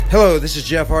Hello, this is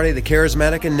Jeff Hardy, the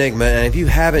Charismatic Enigma, and if you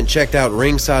haven't checked out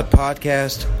Ringside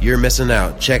Podcast, you're missing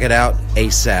out. Check it out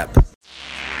ASAP.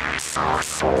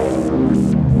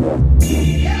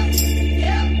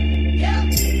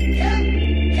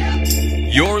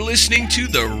 You're listening to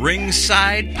the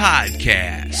Ringside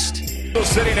Podcast. Still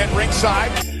sitting at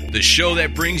ringside. The show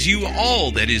that brings you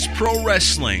all that is pro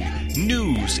wrestling,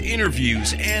 news,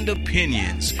 interviews, and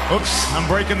opinions. Oops, I'm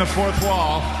breaking the fourth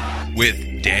wall.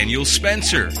 With Daniel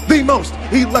Spencer, the most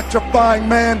electrifying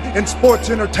man in sports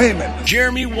entertainment,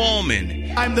 Jeremy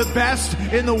Wallman, I'm the best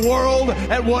in the world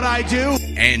at what I do,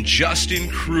 and Justin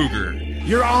Kruger.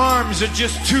 Your arms are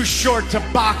just too short to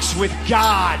box with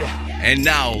God. And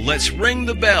now let's ring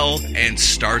the bell and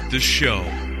start the show.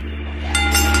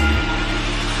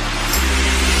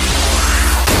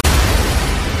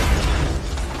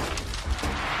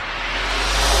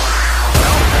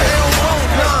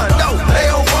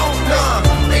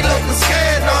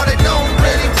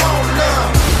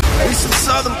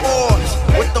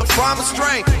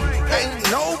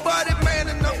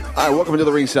 All right, welcome to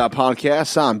the Ringside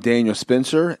Podcast. I'm Daniel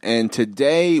Spencer, and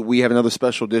today we have another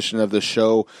special edition of the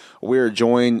show. We are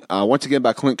joined once again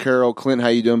by Clint Carroll. Clint, how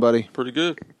you doing, buddy? Pretty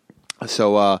good.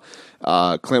 So,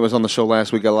 Clint was on the show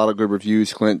last week, got a lot of good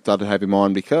reviews. Clint thought to have him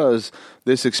on because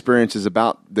this experience is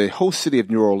about the whole city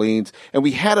of New Orleans, and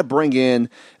we had to bring in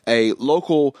a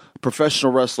local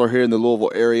professional wrestler here in the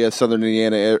Louisville area, Southern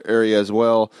Indiana area as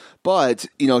well. But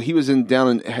you know, he was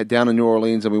down in New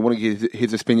Orleans, and we want to get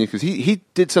his opinion because he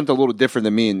did something a little different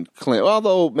than me and Clint.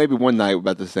 Although maybe one night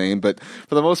about the same, but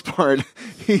for the most part,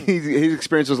 his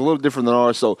experience was a little different than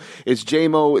ours. So it's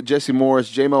Jesse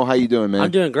Morris. J-Mo, how you doing, man? I'm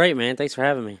doing great, man. Thanks for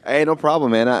having me. Hey, no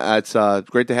problem, man. It's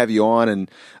great to have you on.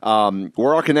 And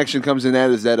where our connection comes in at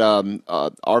is that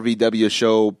RVW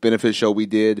show, benefit show we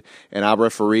did, and I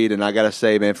refereed. And I got to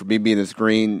say, man, for me being this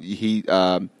green,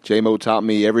 J-Mo taught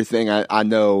me everything I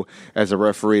know as a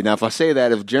referee. Now, if I say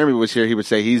that, if Jeremy was here, he would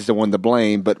say he's the one to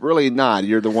blame, but really not.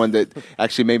 You're the one that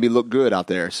actually made me look good out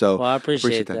there. So, well, I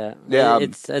appreciate that. Yeah,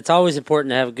 it's always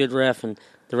important to have a good ref and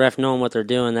the ref knowing what they're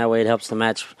doing. That way, it helps the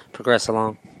match progress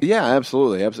along. Yeah,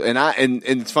 absolutely. And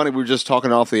it's funny, we were just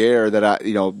talking off the air that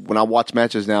when I watch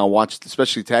matches now,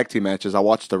 especially tag team matches, I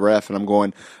watch the ref and I'm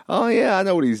going, oh yeah, I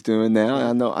know what he's doing now.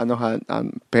 I know how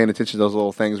I'm paying attention to those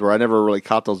little things where I never really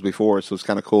caught those before. So it's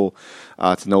kind of cool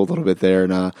to know a little bit there.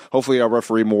 And hopefully I'll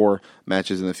referee more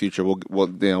matches in the future.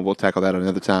 We'll tackle that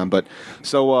another time. But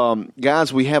so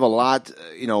guys, we have a lot.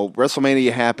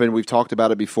 WrestleMania happened. We've talked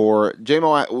about it before.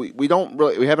 J-Mo, we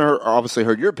haven't obviously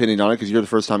heard your opinion on it because you're the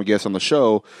first time guest on the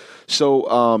show.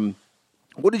 So,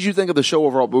 what did you think of the show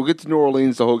overall? We'll get to New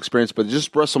Orleans, the whole experience, but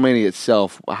just WrestleMania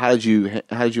itself. How did you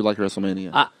like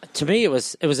WrestleMania? To me, it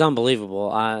was unbelievable.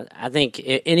 I think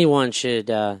anyone should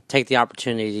take the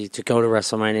opportunity to go to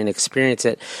WrestleMania and experience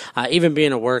it. Even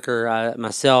being a worker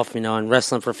myself, and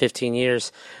wrestling for 15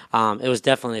 years, it was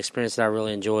definitely an experience that I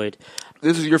really enjoyed.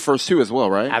 This is your first too as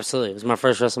well, right? Absolutely. It was my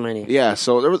first WrestleMania. Yeah,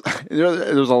 so there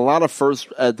was a lot of firsts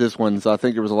at this one. So I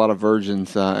think there was a lot of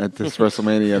virgins at this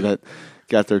WrestleMania that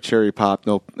got their cherry pop.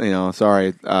 No,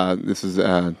 sorry. This is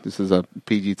a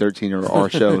PG-13 or R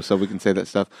show, so we can say that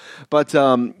stuff. But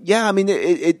yeah, I mean,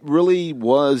 it really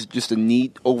was just a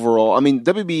neat overall. I mean,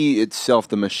 WB itself,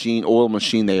 the oil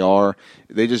machine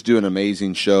they just do an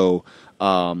amazing show.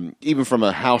 Even from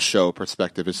a house show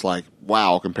perspective, it's like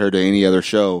wow compared to any other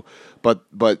show. But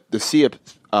to see the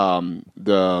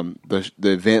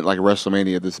event like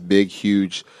WrestleMania, this big,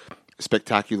 huge,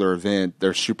 spectacular event,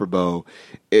 their Super Bowl,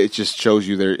 it just shows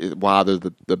you they're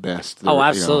the best.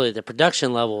 Absolutely. The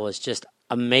production level is just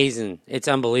amazing. It's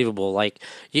unbelievable. Like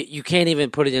you can't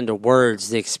even put it into words.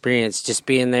 The experience, just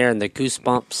being there and the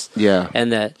goosebumps. Yeah.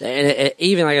 And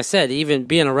even like I said, even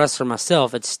being a wrestler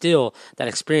myself, it's still that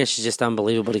experience is just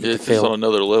unbelievable to get to feel. It's on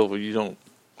another level.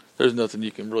 There's nothing you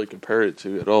can really compare it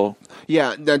to at all.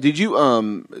 Yeah. Now, did you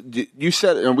you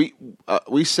said, and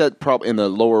we said probably in the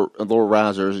lower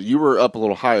risers, you were up a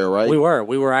little higher, right? We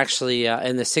were actually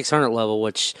in the 600 level,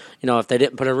 which if they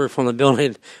didn't put a roof on the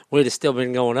building, we'd have still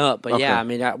been going up. But okay. Yeah, I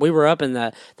mean we were up in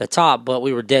the top, but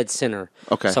we were dead center.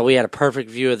 Okay. So we had a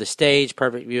perfect view of the stage,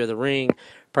 perfect view of the ring.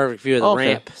 Perfect view of the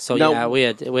ramp. So now, yeah, we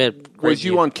had great was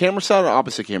you view. On camera side or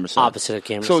opposite camera side? Opposite of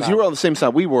camera side. So you were on the same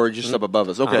side we were, just up above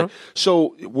us. Okay. Uh-huh.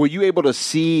 So were you able to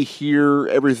hear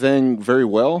everything very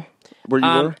well? where you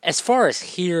were? As far as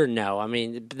here, no. I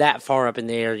mean, that far up in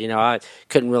the air, I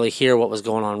couldn't really hear what was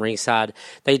going on ringside.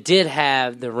 They did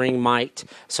have the ring mic'd,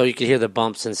 so you could hear the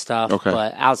bumps and stuff. Okay.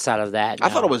 But outside of that, I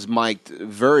thought it was mic'd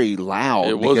very loud.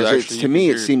 It was because actually, to me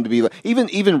it seemed to be like,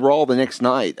 even Raw the next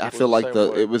night. I feel like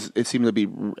it seemed to be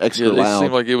extra loud. It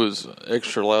seemed like it was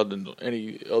extra loud than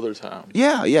any other time.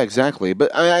 Yeah, exactly.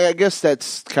 But I guess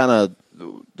that's kind of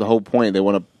the whole point. They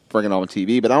want to bring it on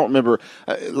TV. But I don't remember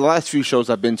the last few shows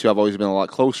I've been to. I've always been a lot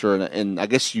closer, and I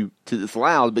guess it's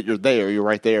loud, but you're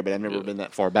right there. But I've never been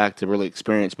that far back to really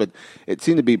experience. But it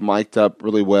seemed to be mic'd up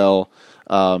really well.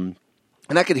 And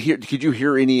I could hear. Could you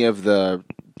hear any of the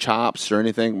chops or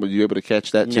anything? Were you able to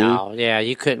catch that too? No, yeah,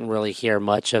 you couldn't really hear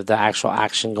much of the actual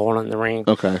action going on in the ring.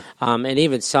 Okay. And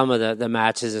even some of the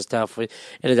matches and stuff, we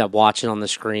ended up watching on the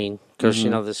screen because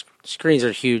the screens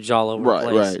are huge all over the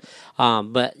place. Right.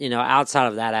 But outside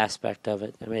of that aspect of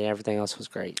it, I mean, everything else was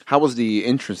great. How was the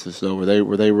entrances though?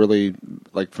 Were they really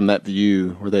like from that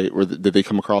view? Did they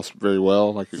come across very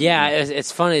well? Like yeah,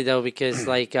 it's funny though because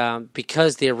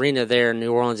because the arena there in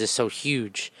New Orleans is so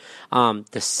huge,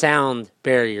 the sound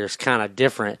barrier is kind of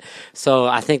different. So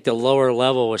I think the lower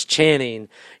level was chanting.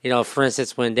 For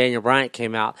instance, when Daniel Bryant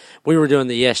came out, we were doing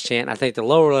the yes chant. I think the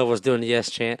lower level was doing the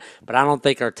yes chant, but I don't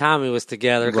think our timing was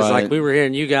together because we were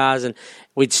hearing you guys and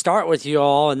we'd start with you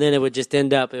all and then it would just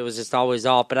end up, it was just always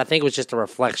off. But I think it was just a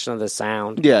reflection of the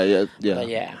sound. Yeah. But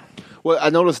yeah. Well, I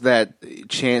noticed that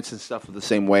chants and stuff were the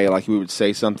same way. Like we would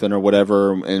say something or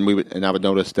whatever, and I would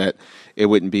notice that it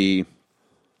wouldn't be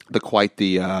it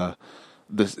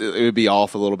would be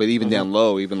off a little bit, even down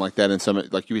low, even like that. And some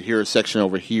like you would hear a section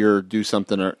over here do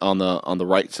something on the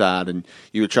right side, and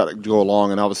you would try to go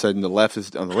along, and all of a sudden the left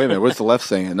is wait a minute, what's the left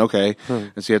saying? Okay,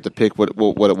 and so you have to pick what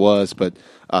it was. But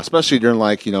especially during the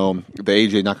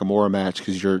AJ Nakamura match,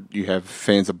 because you have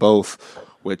fans of both,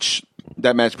 which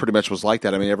that match pretty much was like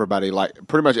that. I mean,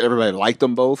 pretty much everybody liked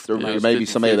them both. There may be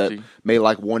somebody that may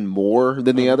like one more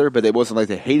than the other, but it wasn't like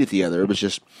they hated the other. It was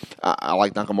just, I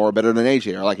like Nakamura better than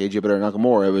AJ. I like AJ better than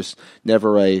Nakamura. It was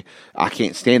never I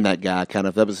can't stand that guy kind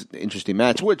of. That was an interesting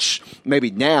match, which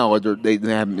maybe now they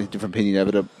have a different opinion of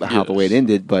it, of how the way it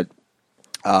ended, but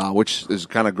which is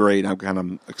kind of great. I'm kind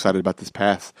of excited about this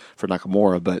path for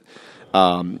Nakamura, but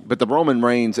the Roman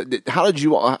Reigns, how did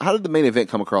the main event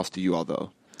come across to you all,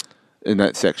 though? In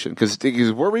that section, because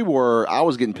where we were, I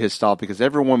was getting pissed off because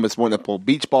everyone was wanting to pull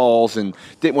beach balls and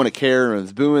didn't want to care and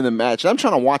was booing the match. And I'm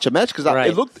trying to watch a match because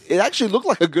it actually looked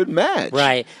like a good match.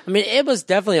 Right. I mean, it was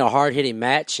definitely a hard hitting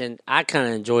match, and I kind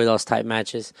of enjoy those type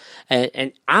matches.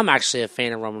 And I'm actually a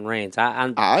fan of Roman Reigns. I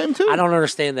am too. I don't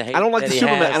understand the hate. I don't like the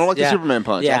Superman. I don't like the Superman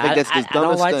punch. Yeah, I think that's the dumbest thing. I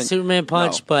don't like the Superman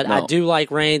punch, but I do like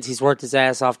Reigns. He's worked his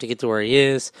ass off to get to where he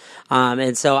is,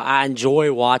 and so I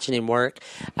enjoy watching him work.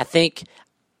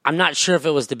 I'm not sure if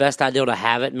it was the best idea to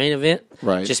have it main event,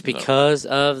 right? Just because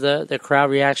of the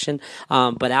crowd reaction.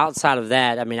 But outside of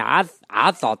that, I mean, I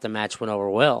thought the match went over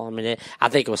well. I mean, I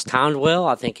think it was timed well.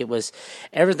 I think it was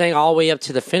everything all the way up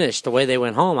to the finish. The way they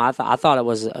went home, I thought it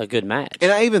was a good match.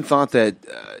 And I even thought that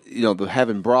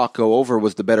having Brock go over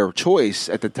was the better choice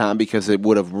at the time because it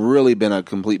would have really been a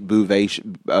complete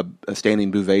boovation, a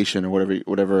standing boovation or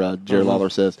whatever Jerry Lawler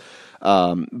says.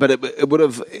 But it would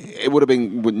have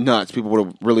been nuts. People would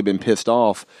have really been pissed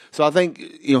off. So I think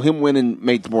him winning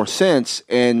made more sense.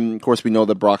 And of course, we know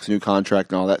that Brock's new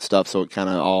contract and all that stuff. So it kind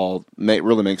of all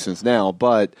really makes sense now.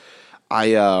 But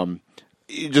everyone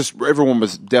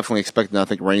was definitely expecting, I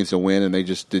think, Reigns to win, and they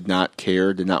just did not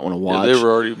care, did not want to watch. Yeah, they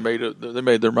were already they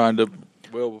made their mind up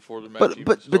well before the match.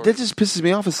 But that just pisses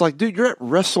me off. It's like, dude, you're at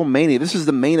WrestleMania. This is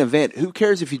the main event. Who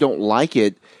cares if you don't like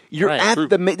it? You're at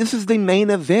this is the main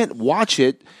event. Watch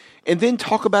it, and then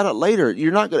talk about it later.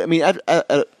 You're not going to. I mean,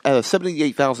 at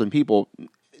 78,000 people,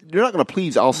 you're not going to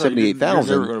please all 78,000.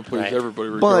 You're never going to please everybody,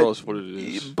 regardless of what it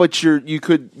is. But you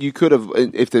could have,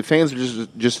 if the fans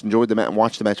just enjoyed the match and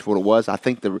watched the match for what it was. I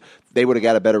think they would have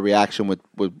got a better reaction with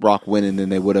Brock winning than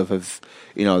they would have if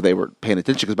they were paying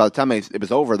attention. Because by the time it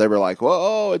was over, they were like,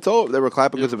 "Whoa, it's over!" They were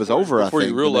clapping because it was over. Before I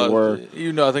think you realized,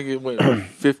 I think it went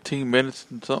 15 minutes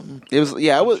and something. It was,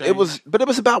 but it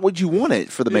was about what you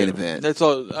wanted for the main event. That's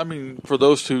all. I mean, for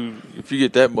those two, if you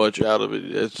get that much out of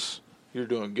it, you're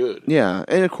doing good. Yeah,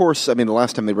 and of course, I mean, the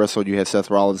last time they wrestled, you had Seth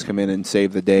Rollins come in and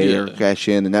save the day or cash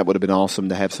in, and that would have been awesome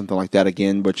to have something like that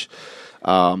again, which,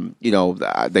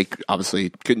 they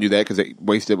obviously couldn't do that because they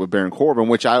wasted it with Baron Corbin,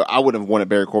 which I would have wanted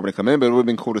Baron Corbin to come in, but it would have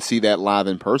been cool to see that live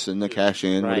in person. The cash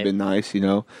in would have been nice,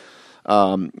 what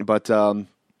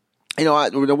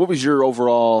was your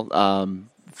overall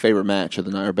favorite match of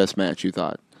the night, or best match you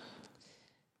thought?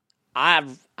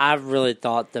 I really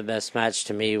thought the best match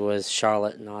to me was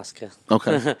Charlotte and Asuka.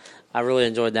 Okay. I really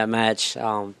enjoyed that match.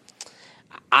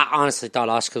 I honestly thought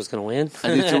Asuka was going to win.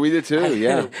 I did too. We did too.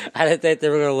 Yeah. I didn't think they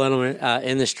were going to let them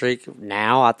in the streak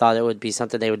now. I thought it would be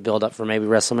something they would build up for maybe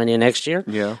WrestleMania next year.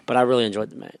 Yeah. But I really enjoyed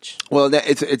the match. Well,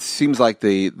 it seems like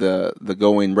the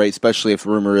going rate, especially if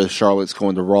rumor is Charlotte's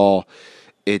going to Raw,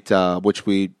 which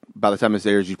we, by the time this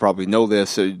airs, you probably know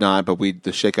this or not, but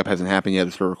the shakeup hasn't happened yet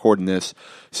as we're recording this.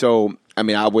 So, I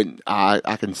mean,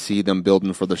 I can see them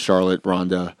building for the Charlotte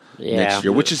Ronda next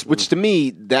year, which to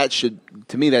me that's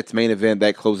main event.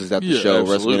 That closes out the show,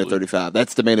 absolutely. WrestleMania 35.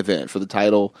 That's the main event for the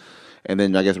title, and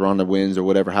then I guess Ronda wins or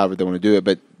whatever, however they want to do it.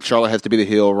 But Charlotte has to be the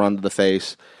heel, Ronda the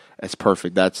face. That's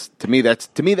perfect. To me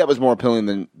that was more appealing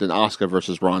than Asuka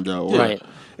versus Ronda. Right.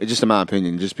 It's just in my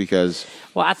opinion, just because.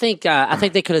 Well, I think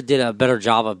they could have did a better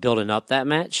job of building up that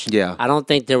match. Yeah. I don't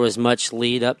think there was much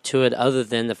lead up to it other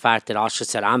than the fact that Asuka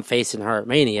said, "I'm facing her at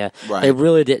Mania." Right. They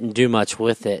really didn't do much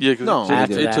with it. Yeah, because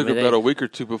it took I mean, about a week or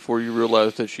two before you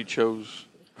realized that she chose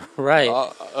right.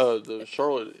 the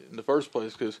Charlotte in the first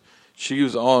place, because she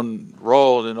was on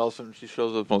Raw and then all of a sudden she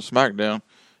shows up on SmackDown,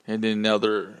 and then now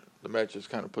the match is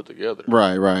kind of put together.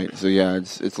 Right. So yeah,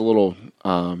 it's a little.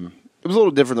 It was a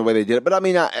little different the way they did it, but I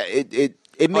mean,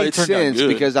 it made sense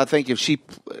because I think if she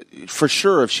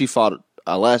fought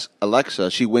Alexa,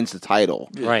 she wins the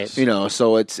title, right?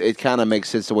 So it kind of makes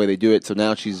sense the way they do it. So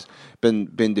now she's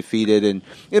been defeated, and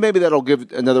maybe that'll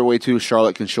give another way too.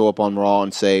 Charlotte can show up on Raw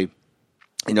and say,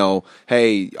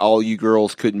 hey, all you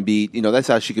girls couldn't beat. That's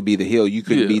how she could be the heel. You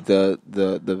couldn't beat the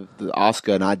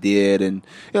Asuka, and I did. And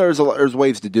there's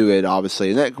ways to do it,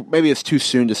 obviously. And that, maybe it's too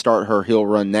soon to start her heel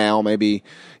run now. Maybe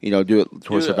do it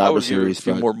towards Survivor Series. A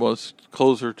few more months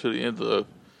closer to the end of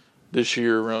this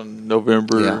year, around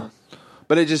November. Yeah.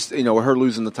 But it just her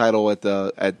losing the title at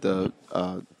the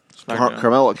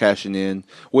Carmella cashing in,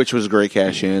 which was a great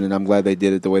cash in, and I'm glad they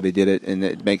did it the way they did it, and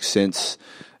it makes sense.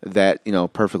 That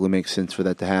perfectly makes sense for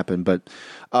that to happen. But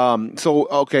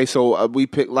so we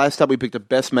picked last time. We picked a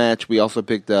best match. We also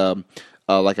picked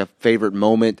like a favorite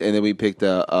moment, and then we picked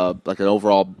like an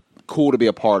overall cool to be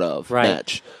a part of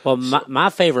match. Well, my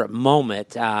favorite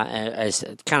moment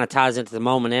it kind of ties into the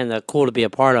moment and the cool to be a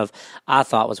part of. I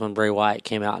thought was when Bray Wyatt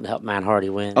came out and helped Matt Hardy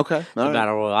win. Okay, the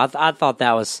Battle Royal. I thought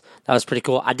that was pretty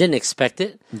cool. I didn't expect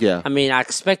it. Yeah, I mean, I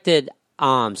expected.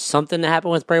 Something to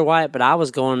happen with Bray Wyatt, but I was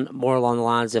going more along the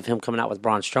lines of him coming out with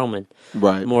Braun Strowman,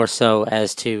 right? More so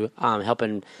as to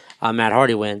helping Matt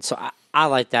Hardy win. So I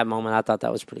liked that moment. I thought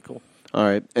that was pretty cool. All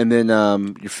right, and then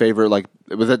your favorite,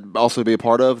 was that also to be a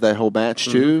part of that whole match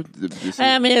too?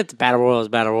 I mean, it's Battle Royal is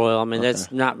Battle Royal. I mean,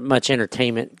 There's not much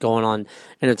entertainment going on,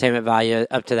 entertainment value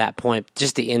up to that point.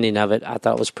 Just the ending of it, I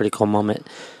thought was a pretty cool moment.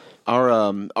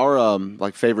 Our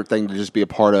favorite thing to just be a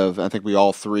part of. I think we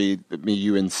all three, me,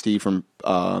 you, and Steve from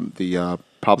the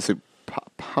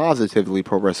Positively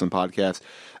Pro Wrestling podcast.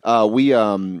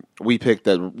 We picked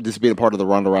that this being a part of the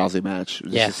Ronda Rousey match,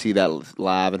 just to see that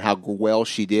live and how well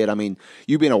she did. I mean,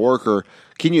 you being a worker,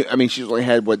 she's only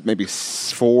had maybe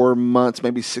 4 months,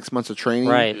 maybe 6 months of training,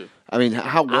 right? I mean,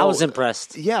 how well, I was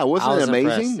impressed. Yeah, wasn't it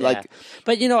amazing? Yeah.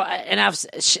 But and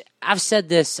I've said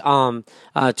this to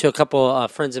a couple of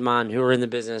friends of mine who are in the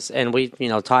business, and we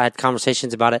had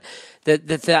conversations about it.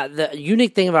 The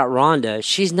unique thing about Ronda,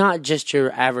 she's not just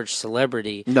your average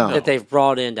celebrity that they've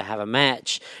brought in to have a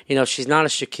match. She's not a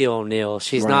Shaquille O'Neal.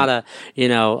 She's not a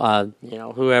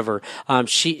whoever.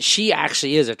 She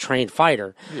actually is a trained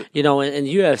fighter. In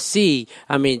UFC,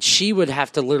 I mean, she would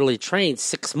have to literally train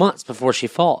 6 months before she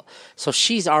fought. So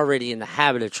she's already in the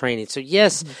habit of training. So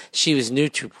yes, she was new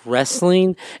to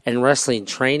wrestling and wrestling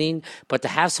training, but to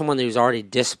have someone who's already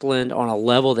disciplined on a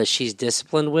level that she's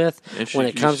disciplined with when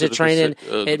it comes to training,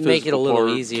 it'd make it a little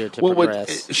easier to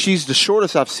progress. She's the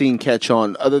shortest I've seen catch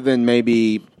on, other than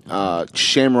maybe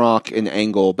Shamrock and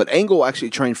Angle, but Angle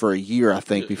actually trained for a year, I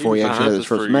think, before he actually had his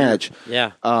first match.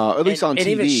 Yeah, at least on TV. And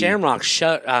even Shamrock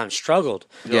struggled.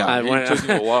 Yeah, it took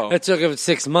him a while. It took him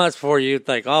 6 months before you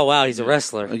think, oh wow, he's a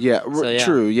wrestler. Yeah,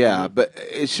 true. Yeah, but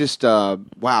it's just wow.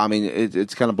 I mean,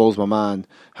 it's kind of blows my mind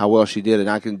how well she did, and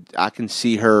I can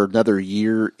see her another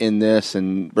year in this,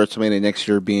 and WrestleMania next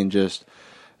year being just.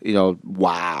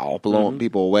 Wow, blowing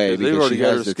people away because they've already she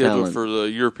has got her the scheduled talent for the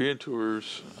European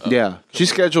tours. She's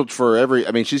scheduled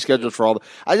for she's scheduled for all.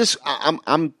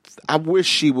 I wish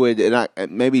she would,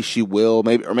 and maybe she will,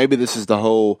 maybe this is the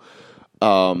whole,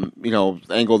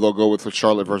 angle they'll go with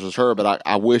Charlotte versus her. But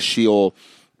I wish she'll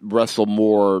wrestle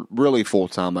more, really full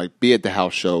time, like be at the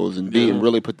house shows and be and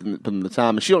really put in the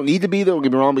time. And she don't need to be there. Don't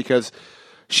get me wrong, because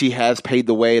she has paid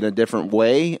the way in a different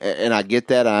way, and I get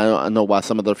that. I know why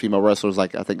some other female wrestlers,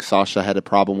 like I think Sasha, had a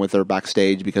problem with her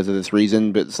backstage because of this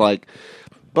reason. But it's like,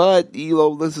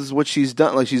 this is what she's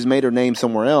done. Like, she's made her name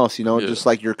somewhere else, just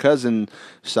like your cousin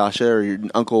Sasha or your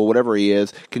uncle, whatever he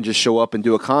is, can just show up and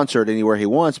do a concert anywhere he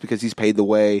wants because he's paid the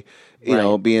way.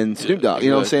 Being Snoop Dogg, you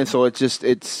know what I'm saying? So it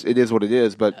is what it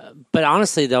is. But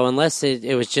honestly, though, unless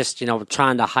it was just,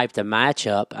 trying to hype the match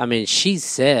up, I mean, she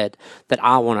said that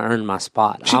I want to earn my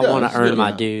spot. I want to earn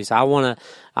my dues. I want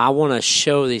to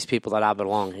show these people that I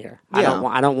belong here. Yeah.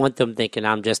 I don't want them thinking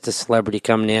I'm just a celebrity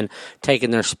coming in,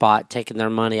 taking their spot, taking their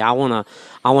money. I want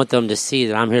them to see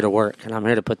that I'm here to work and I'm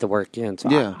here to put the work in. So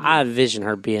I envision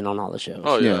her being on all the shows.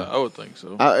 Oh yeah, I would think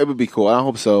so. It would be cool. I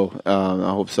hope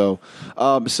so.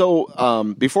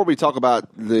 Before we talk about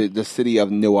the city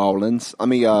of New Orleans, let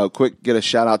me quick get a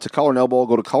shout out to Collar and Elbow.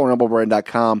 Go to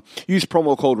collarandelbowbrand.com. Use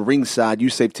promo code Ringside. You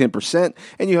save 10%,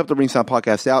 and you help the Ringside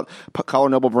podcast out. Collar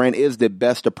and Elbow brand is the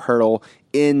best apparel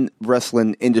in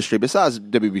wrestling industry besides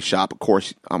WB Shop, of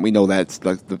course. We know that's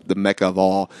like the mecca of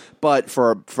all. But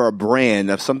for a brand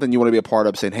of something you want to be a part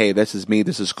of, saying, hey, this is me,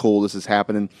 this is cool, this is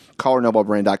happening,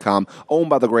 collarandelbowbrand.com, owned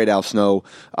by the great Al Snow.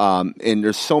 And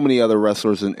there's so many other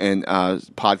wrestlers and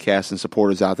podcasts and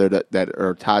supporters out there that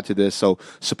are tied to this. So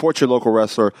support your local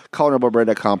wrestler.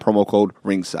 collarandelbowbrand.com, promo code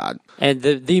Ringside. And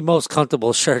the most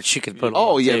comfortable shirts you can put on.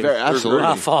 Oh, yeah, too. very, absolutely.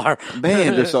 By far.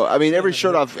 Man, they're so, every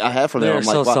shirt I have from them, I'm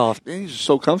like, so wow, soft. these are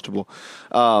so comfortable.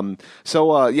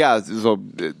 So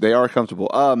they are comfortable.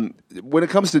 When it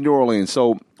comes to New Orleans,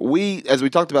 so as we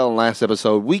talked about in the last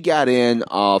episode, we got in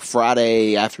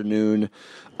Friday afternoon.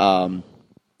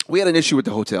 We had an issue with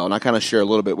the hotel, and I kind of share a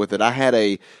little bit with it. I had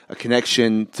a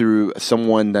connection through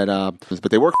someone that,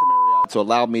 but they work for Marriott, so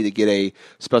allowed me to get a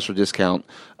special discount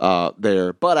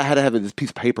there. But I had to have this piece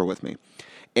of paper with me.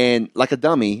 And like a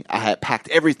dummy, I had packed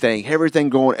everything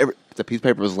going. The piece of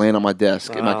paper was laying on my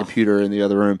desk in my computer in the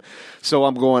other room. So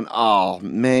I'm going, oh,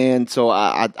 man. So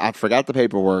I forgot the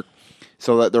paperwork.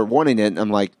 So that they're wanting it, and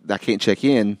I'm like, I can't check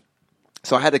in.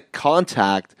 So I had to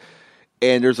contact,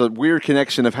 and there's a weird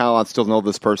connection of how I still know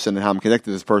this person and how I'm connected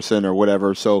to this person or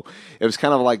whatever. So it was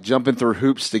kind of like jumping through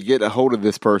hoops to get a hold of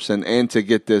this person and to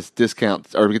get this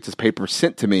discount or get this paper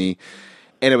sent to me.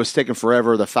 And it was taking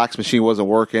forever. The fax machine wasn't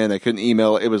working. They couldn't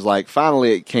email it. It was like,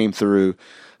 finally it came through.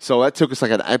 So that took us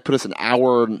it put us an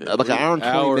hour, like an hour and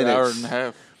 20 minutes. Hour and a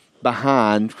half.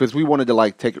 Behind, because we wanted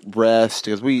to take rest,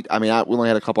 because we only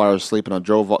had a couple hours of sleep and I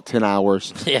drove 10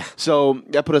 hours. Yeah. So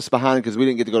that put us behind because we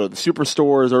didn't get to go to the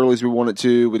superstore as early as we wanted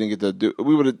to. We didn't get to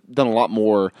we would have done a lot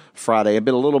more Friday and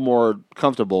been a little more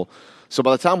comfortable. So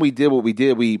by the time we did what we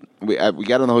did, we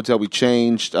got in the hotel, we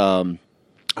changed.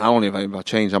 I don't even know if I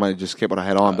changed. I might have just kept what I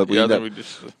had on, but we ended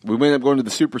up going to the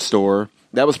superstore.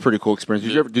 That was a pretty cool experience.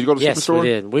 Did you go to the superstore? Yes, we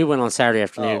did. We went on Saturday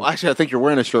afternoon. Actually, I think you're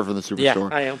wearing a shirt from the superstore. Yeah,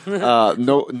 I am.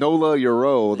 Nola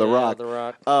Euro, The Rock. The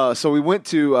Rock. So we went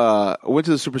to the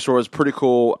superstore. It was pretty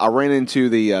cool. I ran into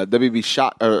the WB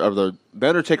shot or the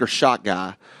Undertaker shot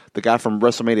guy, the guy from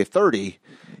WrestleMania 30.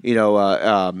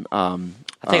 I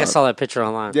think I saw that picture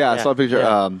online. Yeah, I saw a picture.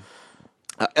 Yeah.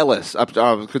 Ellis, I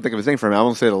couldn't think of his name for him. I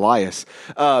won't say it, Elias.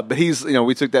 But he's,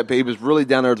 we took that. He was really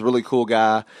down there. He was a really cool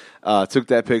guy. Took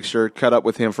that picture, cut up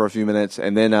with him for a few minutes,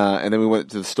 and then we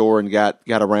went to the store and got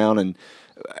around, and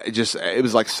it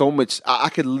was like so much. I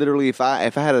could literally, if I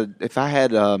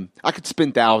had, I could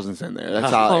spend thousands in there.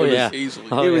 That's how it was easily.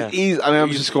 It was easy. I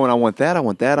was just going, I want that. I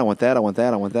want that. I want that. I want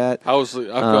that. I want that. I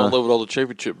fell in love with all the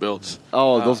championship belts.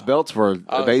 Oh, those belts were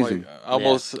amazing. I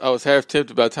was half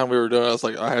tempted by the time we were done. I was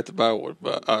like, I have to buy one,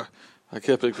 but I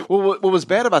kept it. Well, what was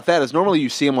bad about that is normally you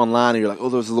see them online and you're like, oh,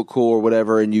 those look cool or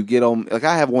whatever, and you get them. Like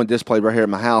I have one displayed right here at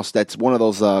my house. That's one of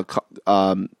those,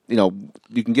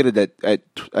 you can get it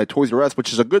at Toys R Us,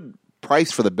 which is a good price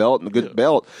for the belt and a good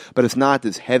belt, but it's not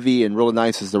as heavy and really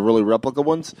nice as the really replica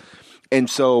ones. And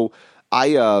so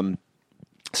I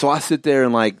sit there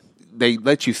and they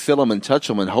let you feel them and touch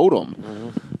them and hold them. Mm-hmm.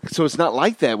 So it's not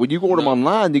like that. When you order them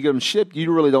online, you get them shipped,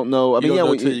 you really don't know. You don't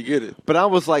know until you get it. But I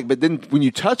was like, but then when you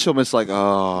touch them, it's like, oh,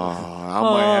 I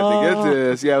might have to get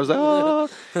this. Yeah, I was like, oh.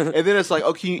 And then it's like,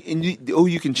 okay,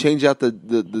 you can change out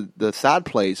the side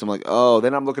plates. I'm like, oh.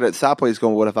 Then I'm looking at side plates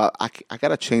going, what if I got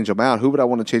to change them out? Who would I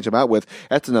want to change them out with?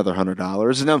 That's another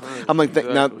 $100. And I'm like,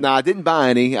 no, I didn't buy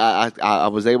any. I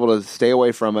was able to stay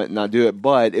away from it and not do it,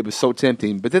 but it was so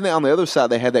tempting. But then on the other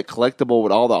side, they had that collectible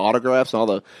with all the autographs and all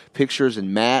the pictures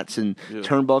and mats and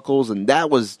turnbuckles, and that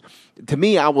was, to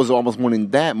me, I was almost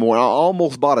wanting that more. I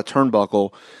almost bought a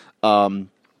turnbuckle,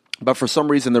 but for some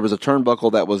reason there was a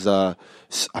turnbuckle that was I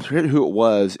forget who it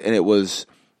was, and it was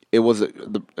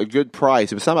a good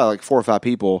price. It was something like 4 or 5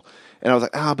 people, And I was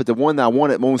like, but the one that I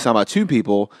wanted, when we was talking about two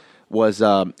people, was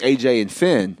AJ and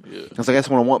Finn. Yeah. I was like, that's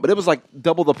what I want. But it was like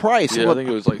double the price. Yeah, I think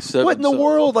it was like 7. What in the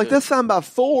world? Like, yeah. that's signed by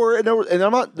 4, and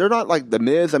they're not like the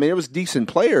Miz. I mean, it was decent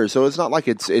players, so it's not like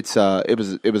it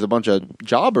was a bunch of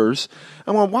jobbers.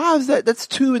 I'm like, why is that? That's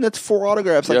 2 and that's 4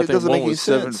 autographs. Like, I it think doesn't one make any was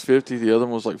sense. $750, the other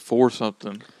one was like 4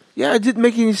 something. Yeah, it didn't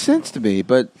make any sense to me.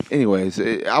 But anyways,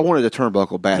 I wanted a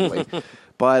turnbuckle badly.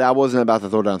 But I wasn't about to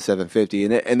throw down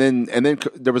 $750, and then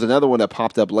there was another one that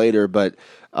popped up later. But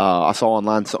I saw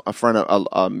online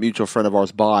a mutual friend of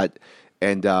ours bought,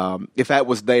 and if that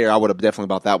was there, I would have definitely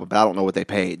bought that one. But I don't know what they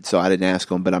paid, so I didn't ask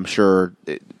them. But I'm sure,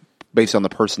 based on the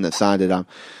person that signed it,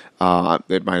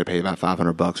 it might have paid about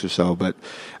 $500 or so. But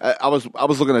I was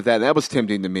looking at that, and that was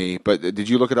tempting to me. But did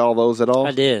you look at all those at all?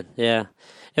 I did, yeah.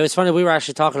 It was funny. We were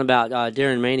actually talking about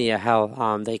during Mania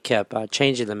how they kept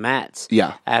changing the mats.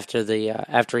 Yeah. After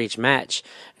each match,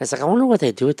 and it's like I wonder what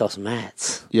they do with those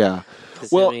mats. Yeah.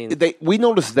 Well, we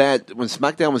noticed that when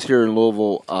SmackDown was here in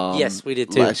Louisville. Yes, we did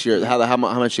too. Last year. How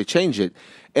much they changed it,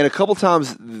 and a couple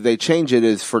times they change it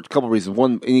is for a couple reasons.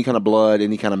 One, any kind of blood,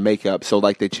 any kind of makeup. So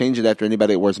like they change it after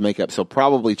anybody that wears makeup. So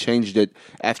probably changed it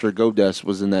after Goldust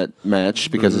was in that match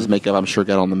because his makeup I'm sure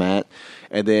got on the mat,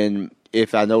 and then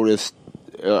if I noticed.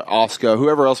 Asuka,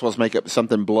 whoever else was makeup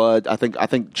something blood. I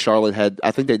think Charlotte had.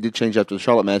 I think they did change after the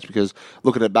Charlotte match because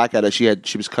looking back at it,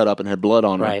 she was cut up and had blood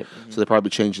on her. Right. So they probably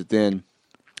changed it then.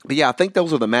 But yeah, I think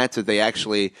those are the mats that they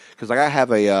actually because like I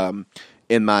have a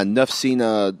in my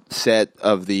Nufcena set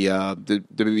of the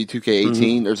WWE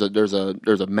 2K18.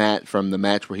 There's a mat from the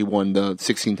match where he won the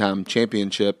 16-time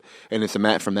championship, and it's a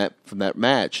mat from that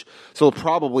match. So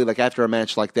probably like after a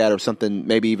match like that or something,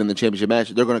 maybe even the championship match,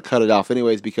 they're going to cut it off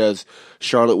anyways because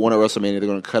Charlotte won at WrestleMania. They're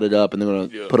going to cut it up and they're going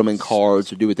to put them in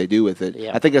cards or do what they do with it.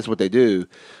 Yeah. I think that's what they do.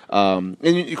 And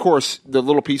of course, the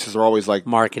little pieces are always like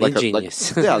Marketing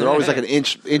genius. genius. Yeah, they're always like an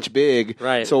inch big.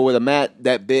 Right. So with a mat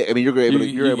that big, I mean, you're able to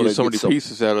get so get many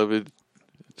pieces out of it.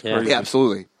 It's Yeah. crazy. Yeah,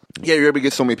 absolutely. Yeah, you're able to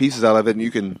get so many pieces out of it, and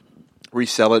you can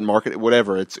resell it and market it,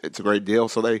 whatever. It's a great deal.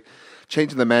 So they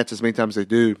changing the match as many times as they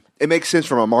do. It makes sense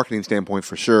from a marketing standpoint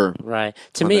for sure. Right.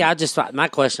 To me, my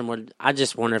question would, I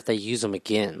just wonder if they use them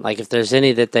again. Like if there's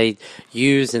any that they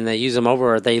use and they use them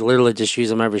over, or they literally just use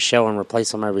them every show and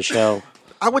replace them every show.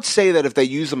 I would say that if they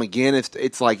use them again,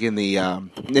 it's like in the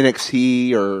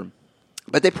NXT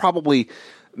but they probably.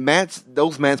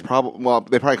 Those mats probably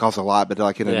they probably cost a lot, but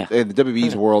like in the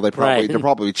WWE's world, they're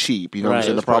probably cheap. You know, what I'm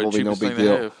saying? They're probably no big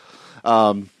deal.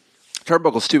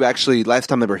 Turnbuckles too. Actually, last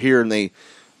time they were here, and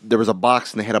there was a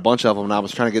box and they had a bunch of them, and I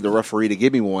was trying to get the referee to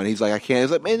give me one. He's like, I can't.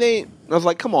 He's like, man, I was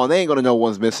like, come on, they ain't gonna know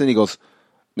one's missing. He goes,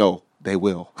 no. They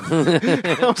will.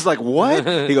 I was like, what?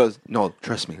 He goes, no,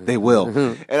 trust me, they will.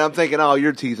 And I'm thinking, oh,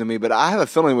 you're teasing me. But I have a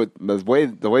feeling with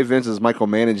the way Vince is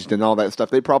micromanaged and all that stuff,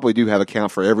 they probably do have a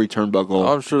count for every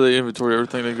turnbuckle. I'm sure they inventory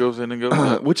everything that goes in and goes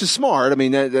out. Which is smart. I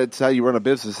mean, that's how you run a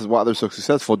business. This is why they're so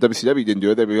successful. WCW didn't do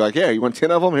it. They'd be like, yeah, you want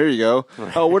 10 of them? Here you go.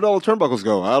 Oh, where'd all the turnbuckles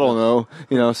go? I don't know.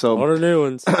 You know, so. Order new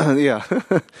ones. Yeah.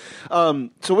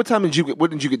 So what time did you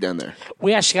get down there?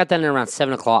 We actually got down there around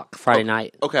 7 o'clock Friday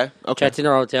night. Okay. Checked into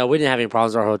our hotel. We didn't have any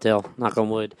problems with our hotel, knock on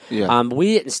wood. Yeah. We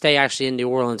didn't stay actually in New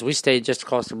Orleans. We stayed just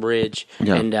across the bridge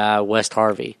in West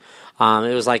Harvey.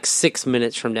 It was like 6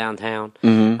 minutes from downtown.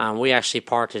 Mm-hmm. We actually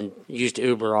parked and used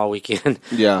Uber all weekend.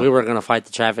 Yeah. We were going to fight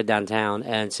the traffic downtown.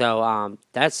 And so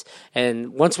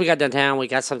and once we got downtown, we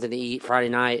got something to eat Friday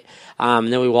night.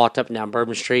 Then we walked up and down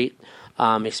Bourbon Street.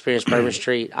 Experienced Bourbon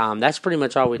Street. That's pretty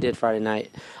much all we did Friday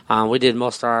night. We did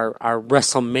most of our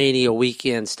WrestleMania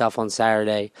weekend stuff on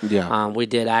Saturday. Yeah. We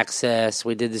did Access.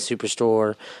 We did the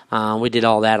Superstore. We did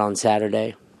all that on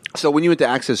Saturday. So when you went to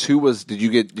Access, did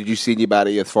you see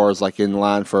anybody as far as like in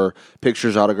line for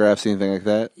pictures, autographs, anything like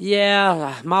that?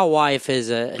 Yeah, my wife is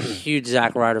a huge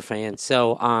Zack Ryder fan,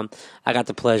 so I got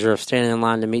the pleasure of standing in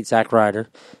line to meet Zack Ryder.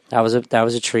 That was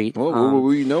a treat.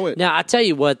 Well, you know it. Now I tell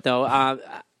you what though.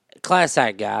 Class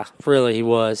act guy, really, he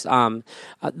was.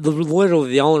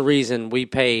 Literally, the only reason we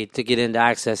paid to get into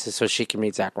Access is so she can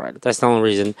meet Zack Ryder. That's the only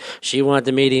reason. She wanted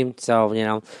to meet him, so, you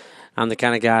know, I'm the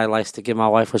kind of guy who likes to give my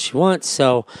wife what she wants.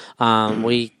 So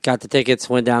we got the tickets,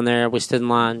 went down there, we stood in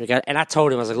line. And I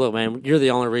told him, I was like, look, man, you're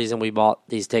the only reason we bought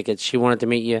these tickets. She wanted to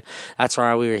meet you. That's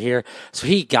why we were here. So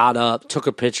he got up, took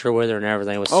a picture with her and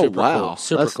everything. It was super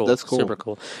cool. That's cool. Super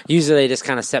cool. Usually they just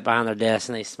kind of sit behind their desk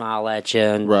and they smile at you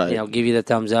and right. you know, give you the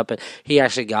thumbs up. But he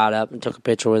actually got up and took a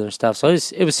picture with her and stuff. So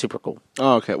it was super cool.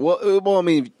 Oh, okay. Well, I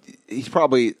mean, he's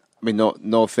probably, I mean,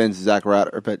 no offense to Zack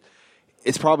Ryder, but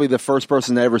it's probably the first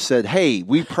person that ever said, "Hey,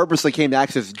 we purposely came to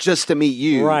Access just to meet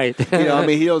you." Right. I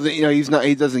mean, he doesn't.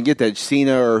 He doesn't get that.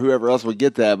 Cena or whoever else would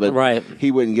get that, but Right.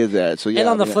 he wouldn't get that. So yeah. And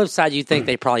on the flip side, you think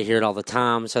they probably hear it all the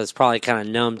time, so it's probably kind of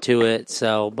numb to it.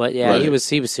 So, but yeah, Right. he was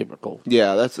super cool.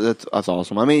 Yeah, that's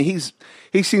awesome. I mean,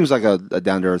 he seems like a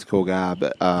down to earth cool guy,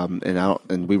 but I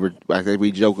think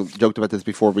we joked about this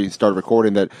before we started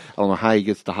recording that I don't know how he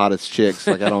gets the hottest chicks.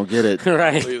 Like I don't get it.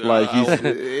 Right. Like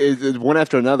it's one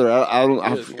after another.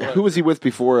 Who was he with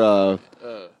before?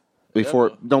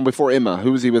 Before Emma.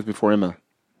 Who was he with before Emma?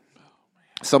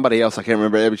 Somebody else I can't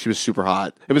remember. She was super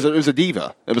hot. It was a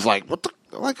diva. It was like what the.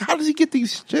 Like, how does he get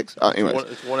these chicks? Anyways,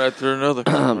 It's one after another.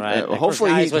 Right.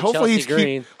 hopefully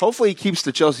he keeps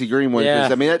the Chelsea Green one. Yeah.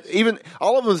 I mean, even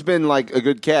all of them has been like a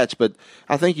good catch, but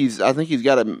I think he's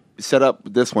got it set up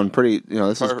this one pretty.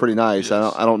 This is pretty nice.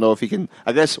 Yes. I don't know if he can.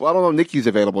 I guess I don't know. Nikki's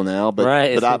available now, but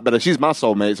Right. but she's my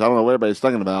soulmate, so I don't know what everybody's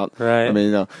talking about. Right. I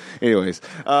mean, anyways,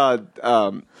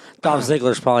 Tom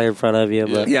Ziggler's probably in front of you,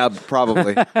 but yeah,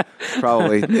 probably.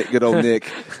 Good old Nick.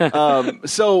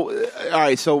 So, all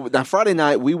right. So now Friday night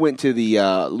we went to the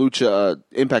Lucha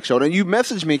Impact show, and you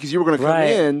messaged me because you were going to come Right.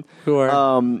 in.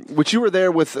 Sure. Which you were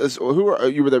there with? You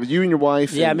were there with you and your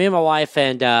wife? yeah, and, me and my wife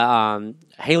and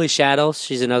Haley Shadows,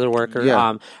 she's another worker.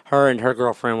 Yeah. Her and her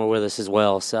girlfriend were with us as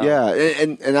well. So Yeah,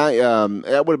 and I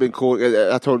that would have been cool.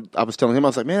 I was telling him, I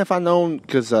was like, man, if I'd known,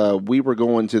 because we were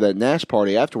going to that Nash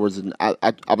party afterwards, and I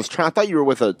thought you were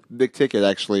with a Big Ticket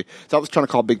actually, so I was trying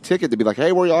to call Big Ticket to be like,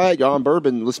 hey, where y'all at? Y'all in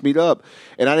Bourbon? Let's meet up.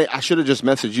 And I should have just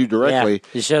messaged you directly. Yeah,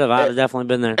 you should have. I'd have definitely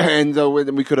been there. And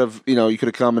we could have, you could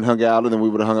have come and hung out, and then we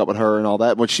would have hung out with her and all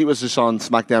that. When she was just on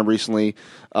SmackDown recently,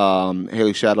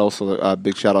 Haley Shadow, so a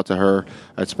big shout out to her.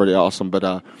 That's pretty awesome.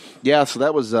 But yeah, so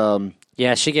that was.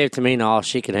 Yeah, she gave to me and all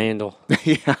she could handle.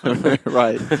 Yeah,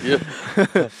 right.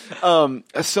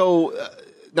 So.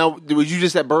 Now, was you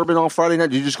just at Bourbon on Friday night?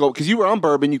 Did you just go because you were on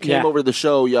Bourbon? You came over to the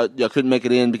show. You couldn't make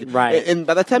it in, Right? And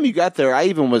by the time you got there, I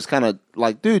even was kind of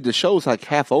like, dude, the show's like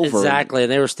half over. Exactly,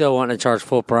 and they were still wanting to charge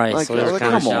full price. Like, so we were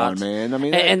kind of come on, shocked. man. I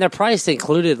mean, and the price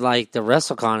included like the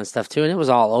WrestleCon and stuff too, and it was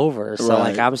all over. So Right.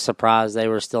 like, I'm surprised they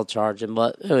were still charging,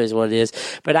 but it is what it is.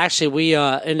 But actually, we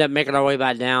ended up making our way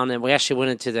back down, and we actually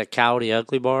went into the Coyote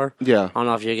Ugly Bar. Yeah. I don't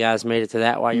know if you guys made it to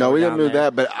that while you no, were we down didn't know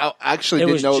there. that, but I actually It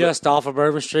didn't was know just off of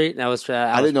Bourbon Street. And that was.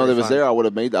 I didn't know that was there. I would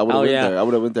have went there. I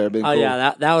would have went there. Been Oh cool.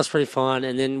 yeah, that was pretty fun.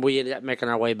 And then we ended up making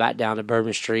our way back down to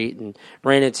Bourbon Street and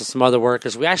ran into some other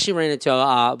workers. We actually ran into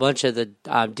a bunch of the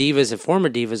divas and former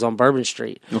divas on Bourbon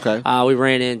Street. Okay. We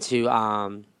ran into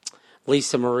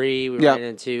Lisa Marie. We ran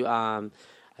into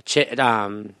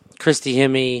Christy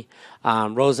Hemme,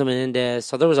 Rosa Menendez.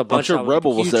 So there was a bunch. sure of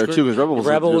Rebel was huge there group. too, 'cause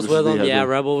Rebel was with them. there. Yeah,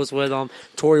 Rebel was with them.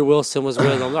 Tori Wilson was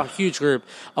with them. A huge group.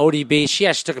 ODB. She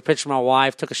actually took a picture of my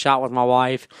wife. Took a shot with my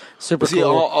wife. Super See,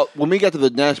 cool. when we got to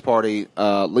the Nash party,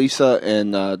 Lisa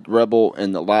and Rebel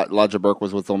and Elijah Burke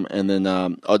was with them, and then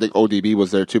I think ODB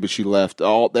was there too, but she left. They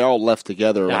all left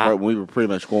together Yeah. right when we were pretty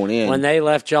much going in. When they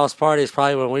left y'all's party is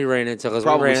probably when we ran into because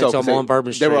we ran into them on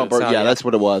Bourbon Street. They were on Bourbon. So, Yeah, that's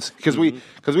what it was. Because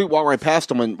we walked right past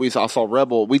them and I saw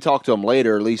Rebel. We talked to them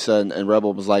later. Lisa and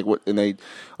Rebel was like, what? And they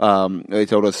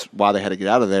told us why they had to get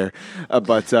out of there.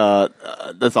 But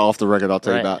that's off the record. I'll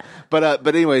tell you about. But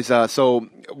anyways, so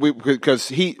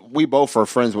because we both are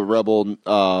friends with Rebel.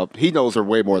 He knows her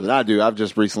way more than I do. I've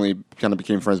just recently kind of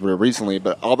became friends with her recently.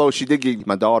 But although she did give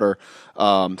my daughter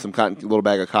some little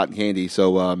bag of cotton candy,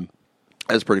 so.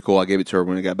 That's pretty cool. I gave it to her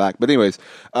when we got back. But anyways,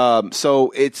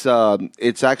 so it's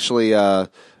actually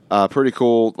pretty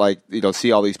cool. Like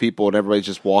see all these people and everybody's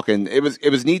just walking. It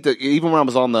was neat to even when I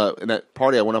was in that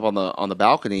party. I went up on the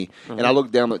balcony and I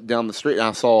looked down the street and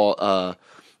I saw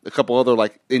a couple other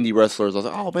like indie wrestlers. I was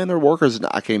like, oh man, they're workers.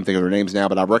 I can't even think of their names now,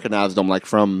 but I recognized them like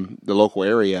from the local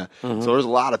area. So there's a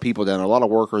lot of people down there, a lot of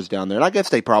workers down there, and I guess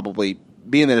they probably.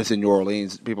 Being that it's in New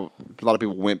Orleans, a lot of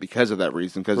people went because of that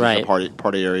reason, because it's a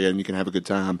party area and you can have a good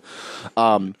time.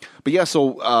 But yeah,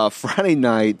 so Friday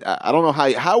night, I don't know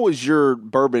how was your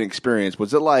bourbon experience?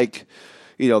 Was it like,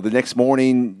 the next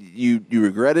morning you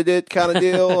regretted it kind of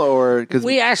deal, or because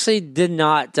we actually did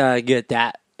not get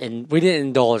that, and we didn't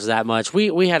indulge that much.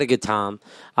 We had a good time.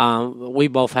 We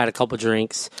both had a couple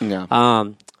drinks. Yeah.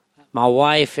 My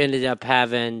wife ended up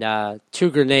having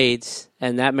 2 grenades,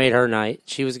 and that made her night.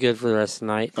 She was good for the rest of the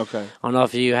night. Okay. I don't know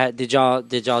if you had. Did y'all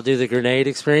do the grenade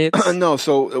experience? No.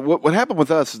 So what happened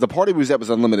with us is the party we was at was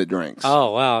unlimited drinks.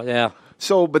 Oh wow, yeah.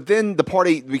 So, but then the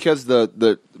party because of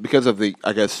the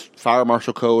I guess fire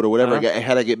marshal code or whatever it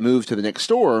had to get moved to the next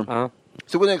store.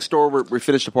 So we next door we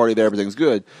finished the party there, everything's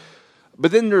good.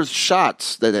 But then there's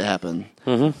shots that happen,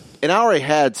 and I already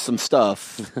had some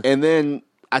stuff, and then.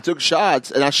 I took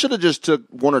shots, and I should have just took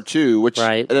 1 or 2,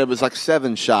 and it was like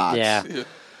 7 shots. Yeah.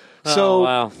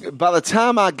 So by the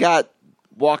time I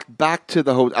walked back to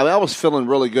the hotel, I was feeling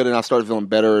really good, and I started feeling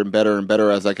better and better and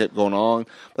better as I kept going on. By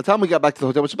the time we got back to the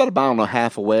hotel, which was about a mile and a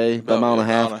half away, about a mile and a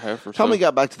half. By the time we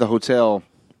got back to the hotel,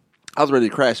 I was ready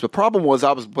to crash. The problem was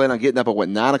I was planning on getting up at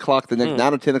 9 o'clock the next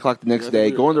 9 or 10 o'clock the next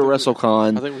day, going to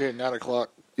WrestleCon. I think we had 9 o'clock.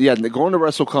 Yeah, going to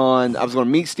WrestleCon. I was going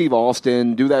to meet Steve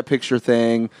Austin, do that picture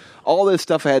thing. All this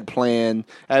stuff I had planned.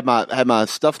 I had my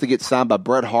stuff to get signed by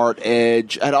Bret Hart,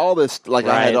 Edge. I had all this. I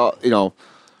had all,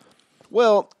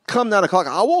 Well, come 9 o'clock,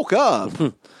 I woke up,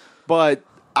 but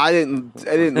it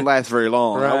didn't last very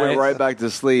long. I went right back to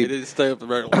sleep. It didn't stay up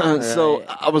very long. So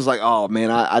I was like, oh, man,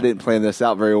 I didn't plan this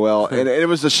out very well. And it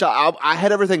was a shot. I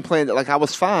had everything planned. Like, I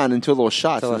was fine until those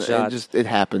shots. It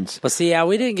happens. But see,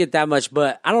 we didn't get that much.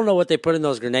 But I don't know what they put in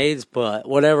those grenades, but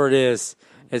whatever it is,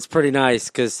 it's pretty nice.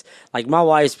 Because, like, my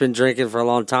wife's been drinking for a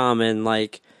long time, and,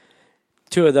 like,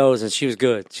 2 of those, and she was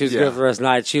good. She was good for the rest of the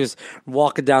night. She was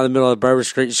walking down the middle of Bourbon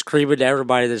Street, screaming to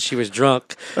everybody that she was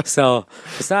drunk. So,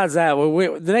 besides that,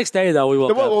 the next day, though, we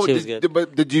woke up. She was good.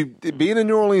 But did you, being in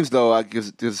New Orleans, though,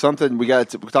 because something we got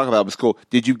to talk about was cool.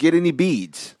 Did you get any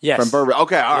beads from Bourbon?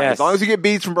 Okay, all right. Yes. As long as you get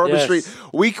beads from Bourbon Street.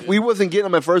 We wasn't getting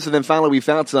them at first, and then finally we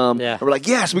found some. Yeah. And we're like,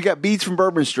 yes, we got beads from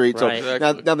Bourbon Street. Right. So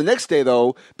now the next day,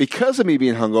 though, because of me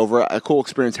being hungover, a cool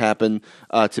experience happened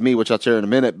to me, which I'll share in a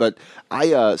minute. But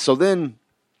so then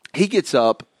he gets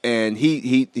up and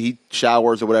he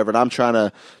showers or whatever, and I'm trying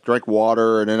to drink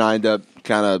water, and then I end up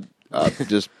kind of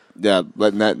just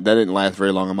letting that didn't last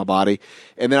very long on my body.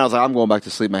 And then I was like, I'm going back to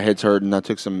sleep. My head's hurting. I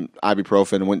took some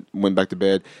ibuprofen and went back to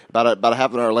bed. About a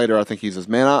half an hour later, I think he says,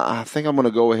 "Man, I think I'm going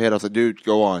to go ahead." I was like, "Dude,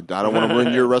 go on. I don't want to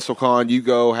ruin your WrestleCon. You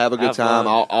go, have a good time.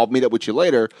 I'll meet up with you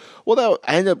later." Well,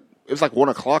 I ended up. It was like 1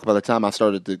 o'clock by the time I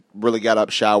started to really got up,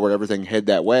 showered, everything, head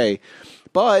that way.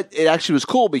 But it actually was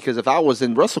cool because if I was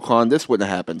in WrestleCon, this wouldn't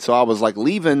have happened. So I was like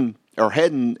leaving or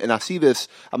heading, and I see this.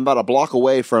 I'm about a block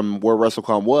away from where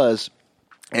WrestleCon was,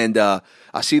 and I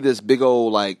see this big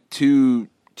old like two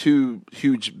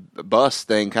huge bus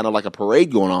thing, kind of like a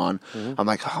parade going on. Mm-hmm. I'm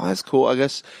like, oh, that's cool, I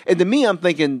guess. And to me, I'm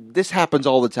thinking this happens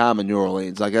all the time in New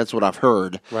Orleans. Like that's what I've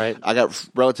heard. Right. I got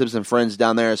relatives and friends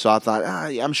down there, so I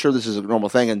thought, yeah, I'm sure this is a normal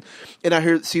thing. And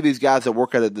I see these guys that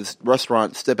work at this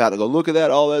restaurant step out and go, look at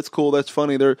that. Oh, that's cool. That's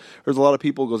funny. There's a lot of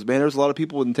people. Goes, man, there's a lot of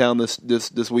people in town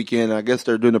this weekend. I guess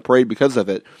they're doing a parade because of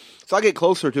it. So I get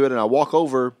closer to it and I walk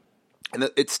over, and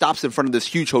it stops in front of this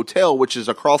huge hotel, which is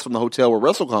across from the hotel where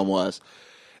WrestleCon was.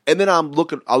 And then I'm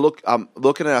looking, and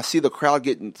I see the crowd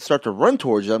start to run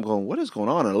towards you. I'm going, what is going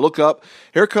on? And I look up.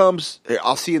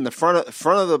 I'll see in the front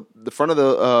of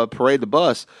the parade, the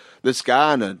bus, this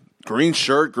guy in a green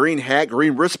shirt, green hat,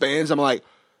 green wristbands. I'm like,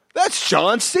 that's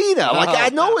John Cena. I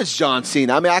know it's John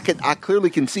Cena. I mean, I clearly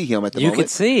can see him at the moment. You can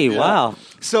see, wow.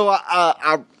 So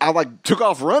I like took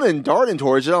off running, darting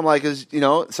towards it. I'm like,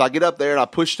 so I get up there and I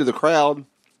push through the crowd, and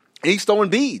he's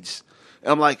throwing beads.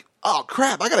 And I'm like, oh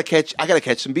crap! I gotta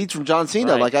catch some beads from John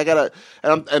Cena. Right. Like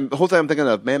and the whole time I'm thinking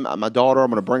of, man, my daughter. I'm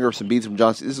gonna bring her some beads from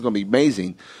John Cena. This is gonna be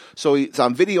amazing. So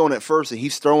I'm videoing it first, and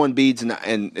he's throwing beads,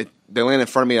 and they land in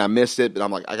front of me, and I missed it. But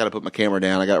I'm like, I gotta put my camera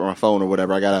down. I got my phone or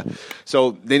whatever.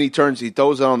 So then he throws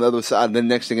it on the other side, and then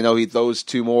next thing you know, he throws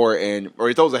 2 more, or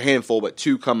he throws a handful, but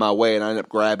 2 come my way, and I end up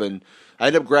grabbing.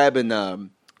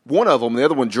 One of them, the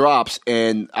other one drops,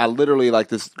 and I literally, like,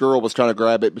 this girl was trying to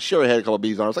grab it, but she already had a couple of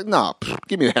beads on. I was like, nah,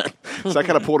 give me that. So I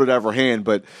kind of pulled it out of her hand,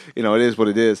 but, it is what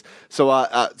it is. So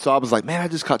I was like, man, I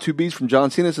just caught 2 beads from John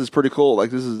Cena. This is pretty cool.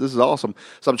 Like, this is awesome.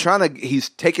 So he's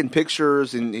taking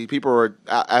pictures, and people are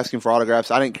asking for autographs.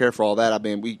 I didn't care for all that. I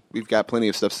mean, we've got plenty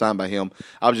of stuff signed by him.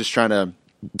 I was just trying to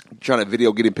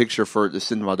video getting picture to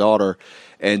send to my daughter.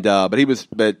 And but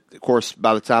of course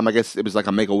by the time, I guess it was like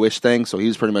a Make-A-Wish thing, so he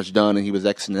was pretty much done and he was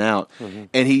exiting out. Mm-hmm.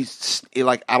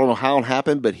 And I don't know how it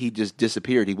happened, but he just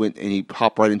disappeared. He went and he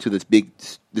hopped right into this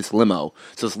limo.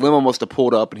 So this limo must have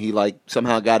pulled up, and he like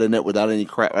somehow got in it without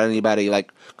anybody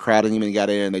like crowding him, and he got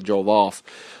in and they drove off.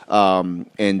 But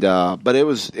it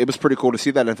was pretty cool to see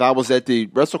that. And if I was at the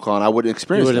WrestleCon, I wouldn't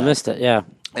experience that. You would have missed it, yeah.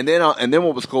 And then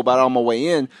what was cool about it, on my way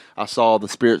in, I saw the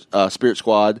Spirit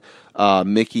Squad,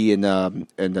 Mickey and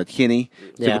Kenny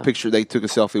took a picture. They took a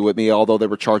selfie with me, although they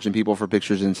were charging people for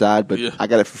pictures inside, but I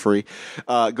got it for free.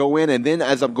 Go in, and then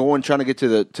as I'm going, trying to get to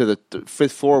the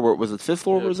 5th floor, where was it? 5th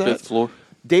floor? Where was that? 5th floor.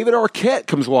 David Arquette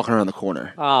comes walking around the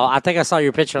corner. Oh, I think I saw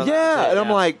your picture. I'm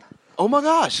like, oh my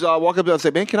gosh. So I walk up to him and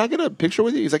say, man, can I get a picture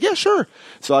with you? He's like, yeah, sure.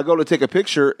 So I go to take a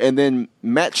picture, and then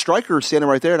Matt Stryker is standing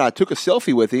right there, and I took a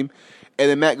selfie with him. And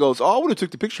then Matt goes, oh, I would have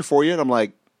took the picture for you. And I'm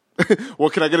like, well,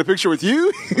 can I get a picture with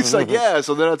you? He's like, yeah.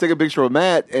 So then I take a picture with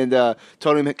Matt and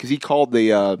told him, because he called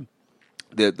the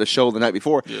show the night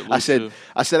before. Yeah, I said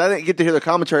I didn't get to hear the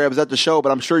commentary. I was at the show,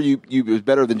 but I'm sure you was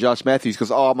better than Josh Matthews,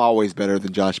 because I'm always better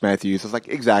than Josh Matthews. I was like,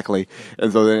 exactly.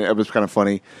 And so then it was kind of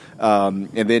funny. And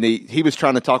then he was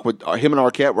trying to talk with him and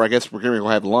Arquette, where I guess we're going to go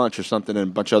have lunch or something, and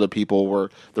a bunch of other people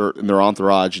were in their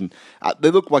entourage, and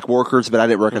they looked like workers, but I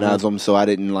didn't recognize them, so I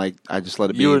didn't I just let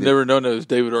it be. You would have never known it was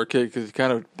David Arquette because he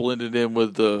kind of blended in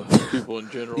with the people in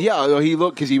general. Yeah, he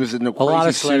looked, because he was in a lot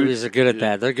of suit. celebrities are good at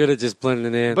that. They're good at just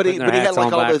blending in. But he had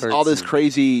like all this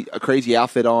crazy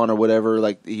outfit on or whatever.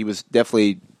 Like, he was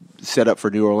definitely set up for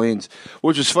New Orleans.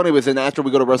 Which was funny was then after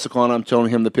we go to WrestleCon, I'm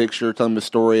telling him the picture, telling him the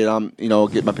story, and I'm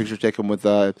get my picture taken with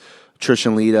Trish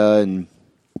and Lita, and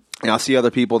I see other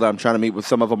people that I'm trying to meet with.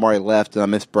 Some of them already left, and I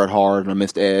missed Bret Hart and I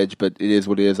missed Edge, but it is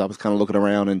what it is. I was kind of looking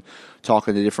around and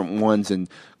talking to different ones, and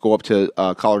go up to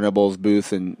Collar and Elbow's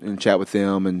booth and chat with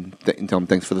them and tell them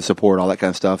thanks for the support, all that kind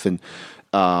of stuff, and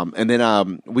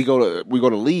then we go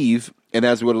to leave. And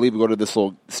as we go to leave, we go to this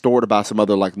little store to buy some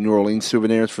other like New Orleans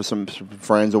souvenirs for some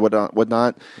friends or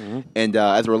whatnot. Mm-hmm. And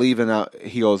as we're leaving,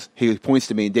 he points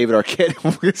to me, and David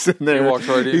Arquette was in there. He walks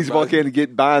right in. He's walking in to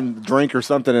buying a drink or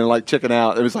something and like checking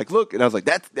out. It was like, look, and I was like,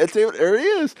 that's it, there he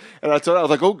is. And I was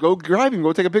like, go grab him,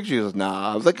 go take a picture. He goes,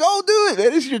 nah. I was like, go do it,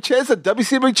 man. This is your chance at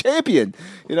WCW champion,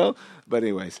 But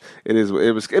anyways,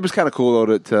 it was kind of cool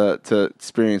though to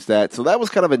experience that. So that was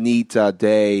kind of a neat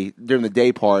day during the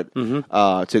day part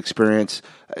to experience.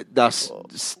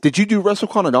 Did you do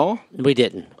WrestleCon at all? We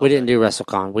didn't. We didn't do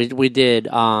WrestleCon. We did,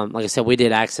 like I said, we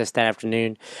did Access that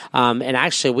afternoon. And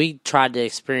actually, we tried to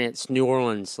experience New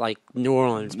Orleans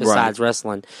besides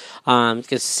wrestling.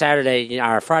 Because Saturday,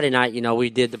 or Friday night, we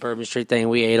did the Bourbon Street thing.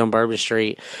 We ate on Bourbon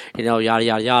Street, yada,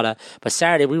 yada, yada. But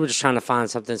Saturday, we were just trying to find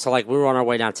something. So, like, we were on our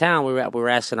way downtown. We were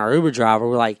asking our Uber driver,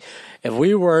 we're like, if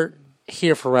we were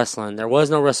here for wrestling, there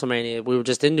was no WrestleMania, we were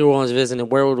just in New Orleans visiting,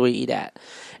 where would we eat at?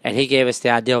 And he gave us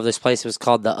the idea of this place. It was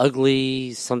called the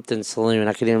Ugly Something Saloon.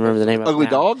 I can't even remember the name of it. Ugly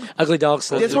Dog? Ugly Dog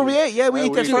Saloon. That's where we ate. Yeah, we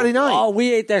ate there Friday night. Oh,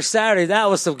 we ate there Saturday. That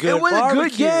was some good barbecue.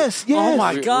 Good. Yes. Oh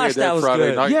my gosh, that was Friday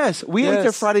good. night. Yes, we ate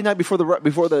there Friday night before the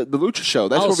Lucha show.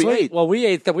 That's where we ate. Well, we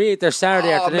ate there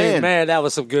Saturday afternoon. Man, that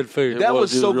was some good food. That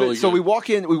was so really good. So we walk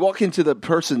into the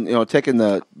person, taking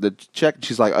the check.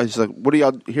 She's like, what are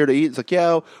y'all here to eat? It's like,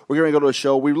 yeah, we're going to go to a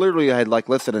show. We literally had like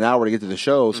less than an hour to get to the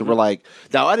show. So we're like,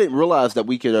 now I didn't realize that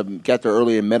we could have got there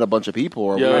early and met a bunch of people,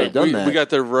 or we already done that. We got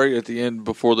there right at the end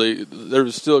before there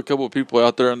was still a couple of people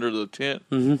out there under the tent.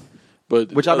 Mm-hmm.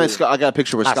 But I got a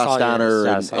picture with Scott Steiner.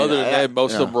 Other than that,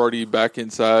 most of them were already back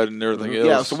inside and everything else.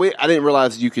 Yeah, so I didn't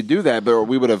realize you could do that, but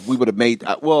we would have made.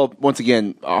 Well, once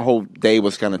again, our whole day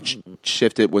was kind of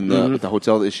shifted when with the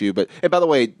hotel issue. But and by the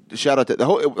way, shout out to the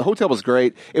hotel was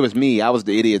great. It was me. I was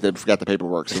the idiot that forgot the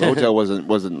paperwork. So the hotel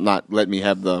wasn't not letting me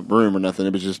have the room or nothing.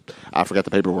 It was just I forgot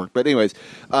the paperwork. But anyways,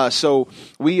 so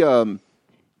we.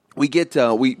 We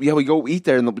go eat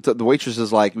there, and the waitress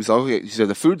is like, we said, okay, she said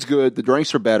the food's good, the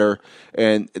drinks are better,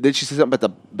 and then she said something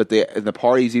about the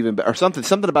party's even better, or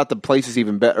something about the place is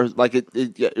even better, like it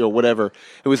whatever.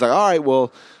 It was like, all right,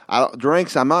 well,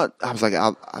 drinks, I'm not. I was like,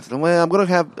 I said, well, I'm going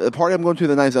to have a party. I'm going to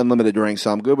the night's unlimited drinks,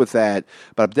 so I'm good with that.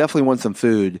 But I definitely want some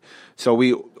food. So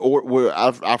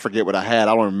I forget what I had.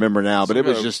 I don't remember now, but it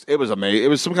was amazing. It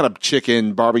was some kind of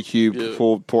chicken barbecue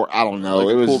pulled pork. I don't know.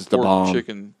 Like it was the bomb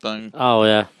chicken thing. Oh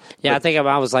yeah. Yeah, I think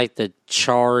I was like the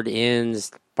charred ends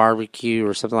barbecue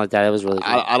or something like that. It was really good.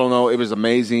 I don't know. It was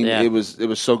amazing. Yeah. It was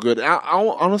so good.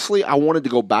 Honestly, I wanted to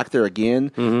go back there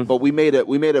again, but we made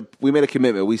a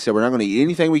commitment. We said we're not going to eat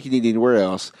anything we can eat anywhere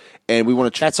else, and we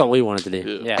want to. That's what we wanted to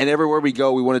do. Yeah. And everywhere we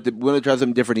go, we wanted to try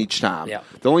something different each time. Yeah.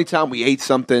 The only time we ate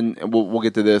something, and we'll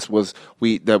get to this, was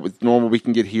that was normal we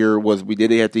can get here, was we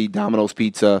did have to eat Domino's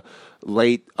pizza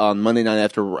late on Monday night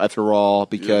after Raw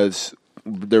because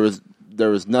there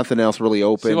was nothing else really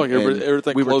open. Seemed like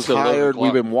everything we were tired.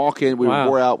 We've been walking. We were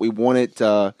wore out. We wanted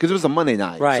because it was a Monday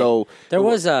night. Right. So there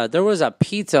was a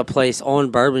pizza place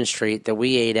on Bourbon Street that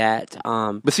we ate at.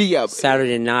 But see,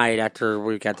 Saturday night after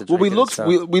we got the. Well, we looked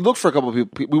for a couple of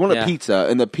people. We wanted pizza,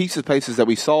 and the pizza places that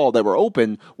we saw that were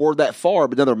open were that far,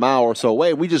 but another mile or so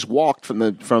away. We just walked from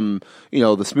the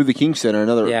Smoothie King Center,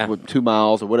 another 2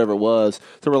 miles or whatever it was.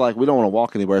 So we're like, we don't want to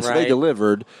walk anywhere. So they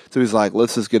delivered. So he's like,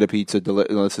 let's just get a pizza.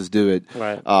 Let's just do it.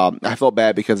 Right. I felt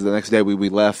bad because the next day we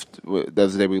left. That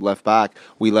was the day we left back.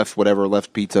 We left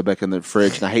pizza back in the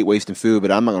fridge, and I hate wasting food,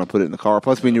 but I'm not going to put it in the car.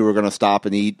 Plus, we knew we were going to stop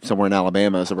and eat somewhere in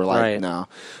Alabama, so we're like, no.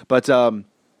 But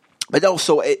But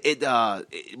also,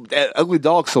 that Ugly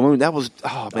Dog Saloon, that was,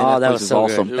 oh, man, that was so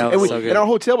awesome. good. That was so good. And our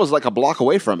hotel was like a block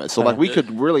away from it. So, like, we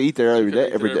could really eat there every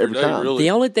time. Really.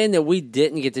 The only thing that we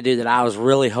didn't get to do that I was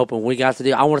really hoping we got to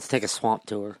do, I wanted to take a swamp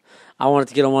tour. I wanted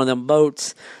to get on one of them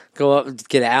boats, go up and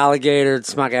get an alligator,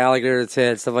 smack an alligator in its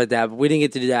head, stuff like that. But we didn't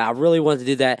get to do that. I really wanted to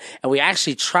do that. And we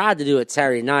actually tried to do it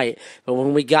Saturday night. But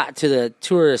when we got to the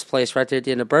tourist place right there at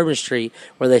the end of Bourbon Street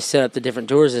where they set up the different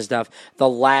tours and stuff, the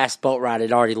last boat ride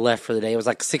had already left for the day. It was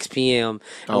like 6 p.m.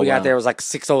 And we got there, it was like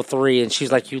 6:03. And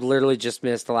she's like, you literally just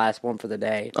missed the last one for the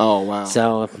day. Oh, wow.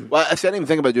 So, well, I didn't even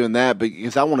think about doing that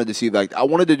because I wanted to see, like, I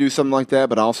wanted to do something like that,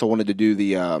 but I also wanted to do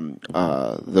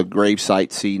the grave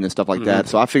site scene and stuff like that.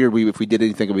 So I figured if we did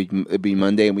anything, it'd be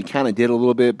Monday. And we kind of did a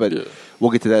little bit, but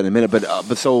we'll get to that in a minute.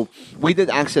 But so we did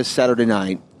Access Saturday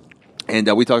night, and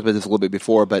we talked about this a little bit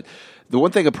before. But the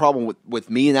one thing, a problem with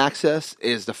me and Access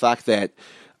is the fact that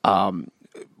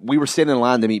we were standing in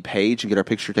line to meet Paige and get our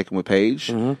picture taken with Paige.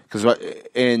 Because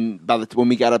when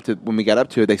we got up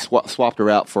to it, they swapped her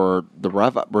out for the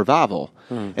revival,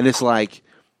 and it's like,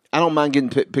 I don't mind getting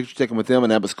pictures taken with them,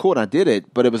 and that was cool, and I did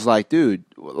it. But it was like, dude,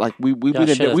 like we would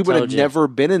have never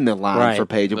been in the line for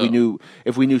Paige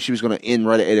if we knew she was going to end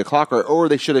right at 8:00, or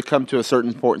they should have come to a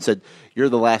certain point and said, you're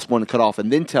the last one to cut off,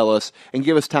 and then tell us and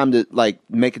give us time to like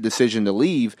make a decision to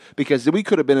leave, because we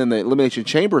could have been in the Elimination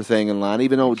Chamber thing in line,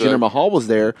 even though Jinder Mahal was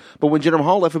there. But when Jinder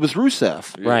Mahal left, it was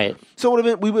Rusev, right? So it would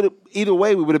have been either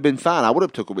way, we would have been fine. I would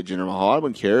have took it with Jinder Mahal. I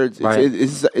wouldn't care.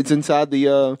 It's inside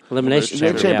the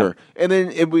Elimination Chamber. Yeah. And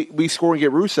then if we score and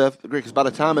get Rusev, great, because by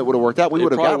the time it would have worked out, we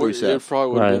would have got Rusev. It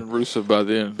probably would have been Rusev by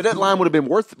then. But that line would have been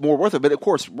more worth it. But of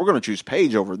course, we're going to choose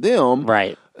Paige over them,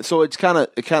 right? So it kind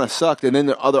of sucked. And then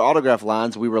the other autograph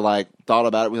lines, we were like, thought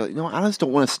about it. We were like, I just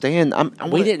don't want to stand.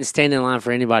 We didn't stand in line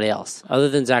for anybody else other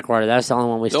than Zack Ryder. That's the only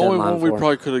one we stood in line for. The only one we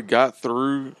probably could have got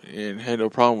through and had no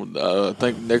problem with, I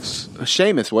think next...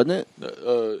 Sheamus, wasn't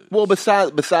it? Well,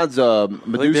 besides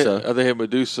Medusa. They had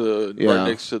Medusa right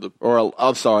next to the... Or,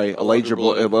 I'm sorry,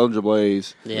 Alundra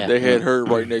Blaze. Yeah. They had her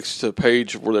right next to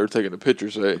Paige where they were taking the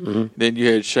pictures at. Then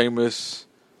you had Sheamus...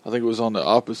 I think it was on the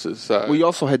opposite side. We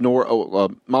also had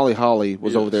Molly Holly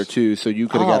was over there too, so you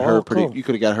could have got her pretty. Cool. You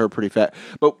could have got her pretty fat.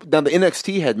 But now the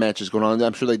NXT had matches going on.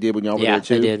 I'm sure they did when y'all were there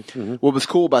too. Yeah, they did. What was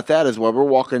cool about that is while we're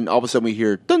walking, all of a sudden we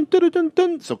hear dun dun dun dun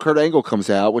dun. So Kurt Angle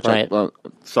comes out, which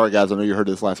sorry guys, I know you heard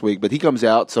this last week, but he comes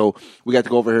out, so we got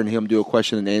to go over here and him do a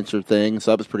question and answer thing.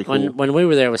 So that was pretty cool. When we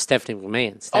were there, it was Stephanie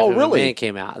McMahon. Stephanie McMahon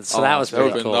came out, so that was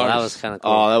pretty cool. Nice. That was kind of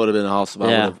cool. Oh, that would have been awesome.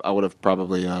 Yeah. I would have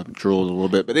probably drooled a little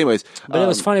bit, but anyways. But it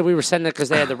was funny. We were sitting there because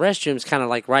they had the restrooms kind of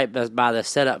like right by the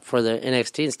setup for the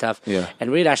NXT and stuff. Yeah.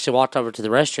 And we'd actually walked over to the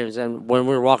restrooms, and when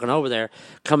we were walking over there,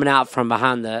 coming out from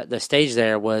behind the stage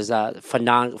there was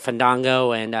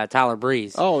Fandango and Tyler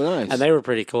Breeze. Oh, nice. And they were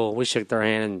pretty cool. We shook their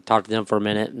hand and talked to them for a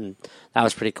minute, and that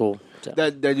was pretty cool. So.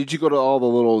 Did you go to all the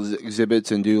little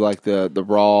exhibits and do like the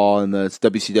Raw and the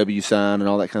WCW sign and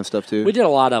all that kind of stuff too? We did a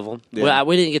lot of them. Yeah.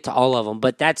 We didn't get to all of them,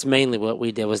 but that's mainly what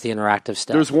we did was the interactive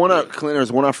stuff. There's one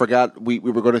I forgot we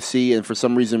were going to see, and for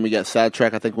some reason we got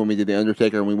sidetracked. I think when we did the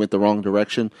Undertaker and we went the wrong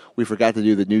direction, we forgot to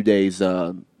do the New Day's big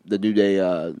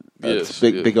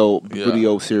old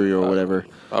video cereal or whatever.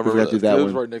 I forgot to do that one.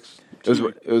 Was right next. It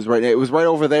was right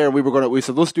over there, and we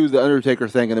said let's do the Undertaker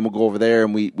thing, and then we'll go over there,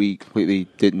 and we completely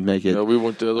didn't make it. No, we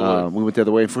went the other way. We went the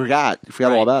other way and forgot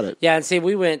all about it. Yeah, and see,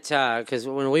 we went because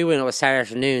when we went, it was Saturday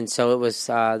afternoon, so it was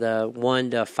the 1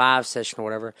 to 5 session or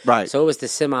whatever. Right. So it was the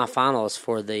semifinals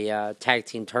for the tag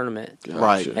team tournament.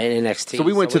 Right. In NXT. So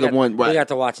we went to the one. Right. We got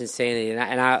to watch Insanity,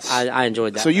 and I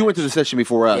enjoyed that. So you went to the session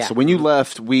before us. Yeah. So when you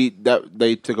left,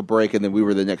 they took a break, and then we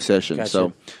were the next session. Gotcha.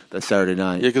 So that's Saturday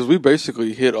night. Yeah, because we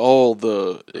basically hit all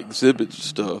the exhibit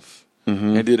stuff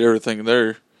and did everything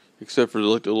there, except for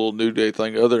like the little New Day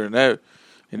thing. Other than that,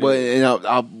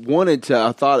 I wanted to.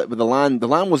 I thought, but the line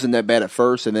wasn't that bad at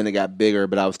first, and then it got bigger.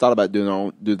 But I was thought about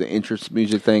do the interest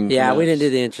music thing. Yeah, we didn't do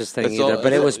the interest thing either,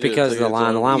 but it was because of the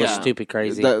line. The line was stupid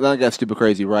crazy. That got stupid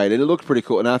crazy, right? And it looked pretty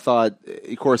cool. And I thought,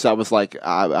 of course, I was like,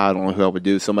 I don't know who I would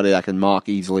do. Somebody I can mock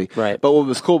easily, right? But what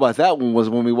was cool about that one was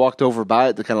when we walked over by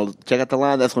it to kind of check out the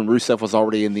line. That's when Rusev was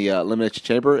already in the Elimination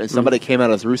Chamber, and somebody came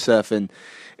out as Rusev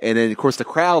and then, of course, the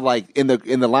crowd, like, in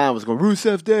the line was going,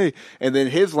 Rusev Day. And then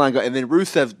his line and then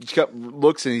Rusev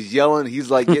looks and he's yelling.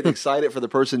 He's, like, getting excited for the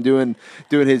person doing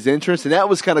his entrance. And that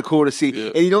was kind of cool to see.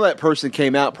 Yeah. And that person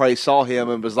came out, probably saw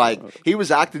him and was like, he was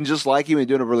acting just like him and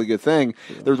doing a really good thing.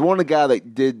 There was one guy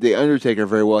that did The Undertaker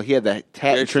very well. He had that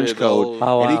trench coat.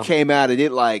 And he came out and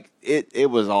it, like, it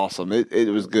was awesome. It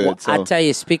was good. Well, So. I tell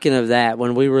you, speaking of that,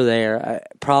 when we were there,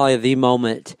 probably the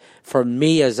moment for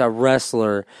me as a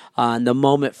wrestler, and the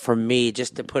moment for me,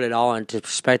 just to put it all into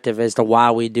perspective as to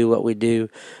why we do what we do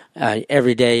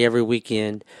every day, every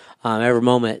weekend, every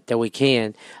moment that we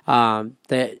can,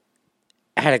 that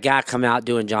I had a guy come out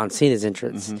doing John Cena's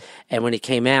entrance, and when he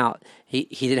came out, he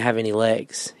didn't have any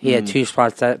legs. He had two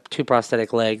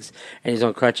prosthetic legs, and he's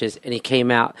on crutches. And he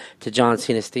came out to John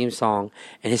Cena's theme song,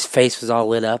 and his face was all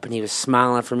lit up, and he was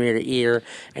smiling from ear to ear,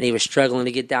 and he was struggling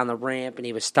to get down the ramp, and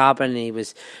he was stopping, and he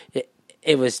was.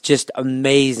 It was just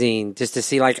amazing just to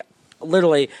see, like,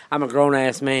 literally, I'm a grown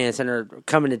ass man sitting there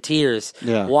coming to tears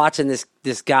watching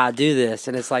this guy do this,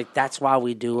 and it's like that's why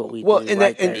we do what we do. Well,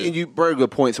 and you brought a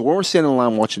good point. So when we're standing in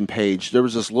line watching Paige, there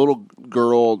was this little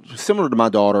girl similar to my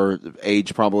daughter,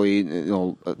 age probably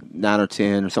 9 or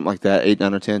 10 or something like that, 8,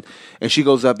 9 or 10, and she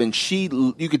goes up and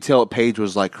you could tell Paige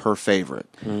was like her favorite.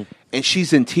 And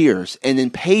she's in tears, and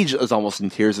then Paige is almost in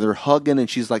tears, and they're hugging, and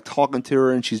she's like talking to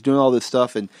her, and she's doing all this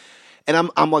stuff, and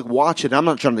I'm like watching. I'm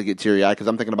not trying to get teary eyed because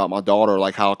I'm thinking about my daughter,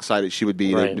 like how excited she would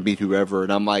be to meet whoever.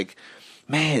 And I'm like,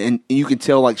 man, and you can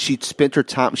tell like she spent her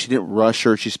time. She didn't rush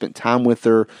her. She spent time with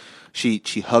her. She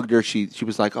hugged her. She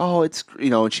was like, oh, it's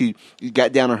and she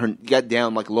got down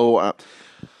like low.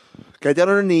 Got down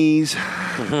on her knees.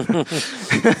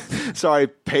 Sorry,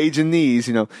 Paige and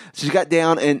knees. She got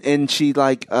down and she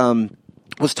like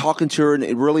was talking to her, and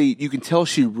it really you can tell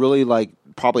she really like.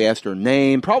 Probably asked her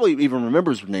name, probably even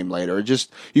remembers her name later. It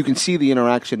just you can see the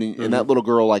interaction, and that little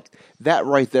girl, like that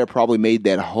right there, probably made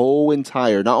that whole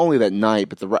entire, not only that night,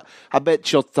 but I bet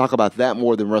she'll talk about that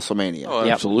more than WrestleMania. Oh,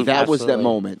 absolutely, that was that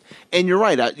moment. And you're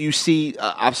right. You see,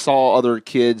 I saw other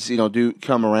kids, do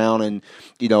come around, and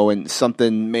and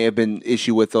something may have been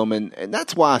issue with them, and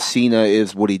that's why Cena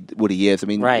is what he is. I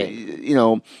mean,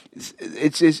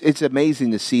 it's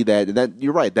amazing to see that. That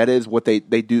you're right. That is what they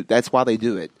do. That's why they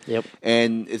do it. Yep.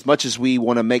 And as much as we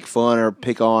want to make fun or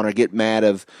pick on or get mad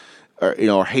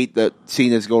or hate that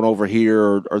Cena's going over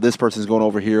here or this person's going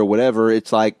over here or whatever,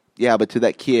 it's like, yeah, but to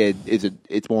that kid,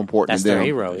 it's more important. That's than their them.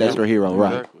 hero. That's their hero,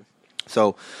 right? Exactly.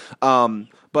 So,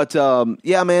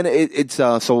 yeah, man, it's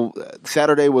so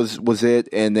Saturday was it,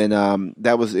 and then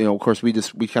that was of course we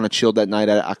kind of chilled that night.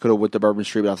 I could have went to Bourbon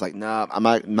Street, but I was like, nah, I'm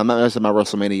not messing my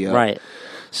WrestleMania. Right.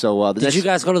 So did you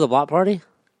guys go to the block party?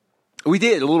 We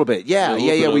did a little bit, yeah,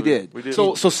 we did.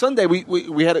 So Sunday we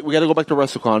had to go back to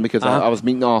WrestleCon because I was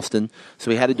meeting Austin,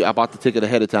 so I bought the ticket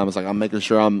ahead of time. I was like, I'm making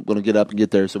sure I'm going to get up and get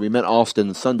there. So we met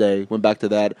Austin Sunday, went back to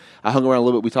that. I hung around a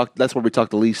little bit. We talked. That's where we talked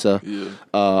to Lisa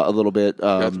a little bit.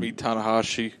 Got to meet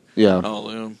Tanahashi. Yeah, and all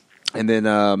them. And then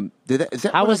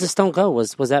How was the Stone Cold?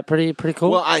 Was that pretty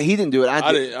cool? Well, he didn't do it.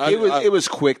 I did. It was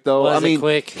quick though. Was it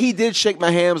quick? He did shake my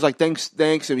hand. Was like thanks,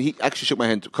 and he actually shook my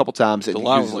hand a couple times. The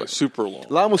line was like super long.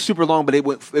 The line was super long, but it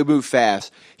moved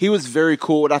fast. He was very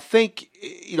cool, and I think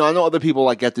I know other people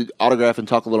like got to autograph and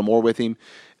talk a little more with him.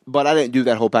 But I didn't do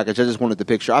that whole package. I just wanted the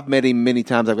picture. I've met him many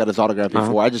times. I've got his autograph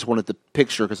before. I just wanted the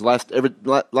picture because last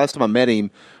time I met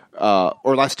him,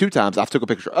 or last 2 times, I took a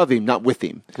picture of him, not with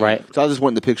him. Right. So I just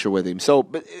wanted the picture with him. So,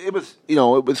 but it was, it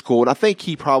was cool. And I think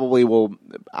he probably will.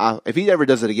 If he ever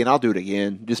does it again, I'll do it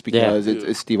again, just because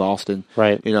it's Steve Austin.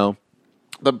 Right.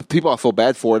 The people I feel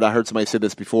bad for, and I heard somebody say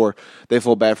this before, they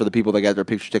feel bad for the people that got their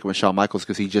picture taken with Shawn Michaels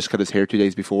because he just cut his hair 2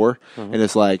 days before. And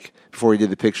it's like, before he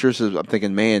did the picture. So I'm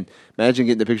thinking, man, imagine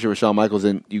getting the picture with Shawn Michaels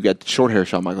and you got short hair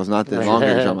Shawn Michaels, not the long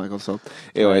hair Shawn Michaels. So,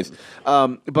 anyways.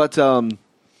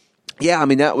 Yeah, I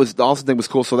mean the Austin thing was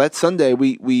cool. So that Sunday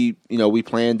we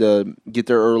planned to get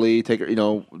there early, take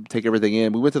everything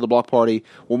in. We went to the block party.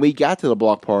 When we got to the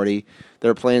block party, they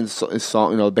were playing a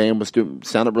song. The band was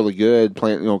sounded really good,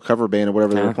 playing cover band or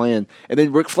whatever they were playing. And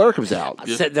then Ric Flair comes out.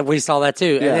 We saw that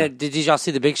too. Yeah. And then, did y'all see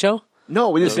the Big Show?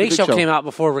 No, we didn't. The Big Show came out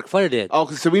before Ric Flair did. Oh,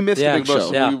 so we missed the Big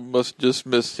Show. Yeah. We must just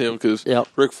missed him because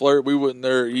Ric Flair. We wasn't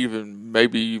there even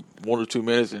maybe 1 or 2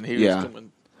 minutes, and he was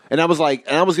coming. And I was like,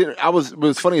 what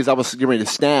was funny is I was getting ready to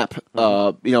snap,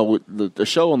 with the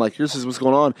show, and like, here's what's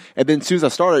going on. And then as soon as I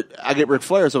started, I get Ric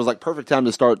Flair, so it was like perfect time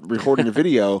to start recording the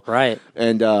video. Right.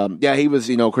 And, he was,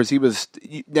 of course he was,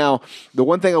 now, the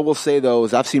one thing I will say though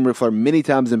is I've seen Ric Flair many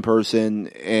times in person,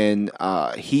 and,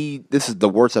 this is the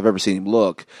worst I've ever seen him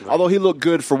look. Right. Although he looked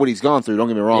good for what he's gone through, don't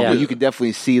get me wrong, but you can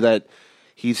definitely see that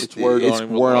it's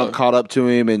worn caught up to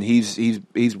him, and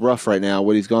he's rough right now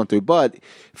what he's gone through. But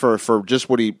for just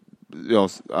what he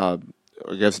I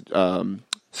guess what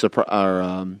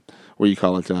do you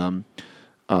call it?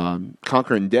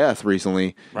 Conquering death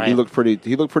recently. Right. He looked pretty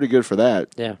good for that.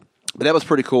 Yeah. But that was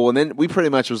pretty cool. And then we pretty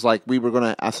much was like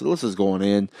I said, this is going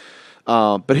in.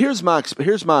 But here's my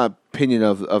opinion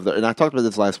of the, and I talked about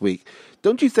this last week.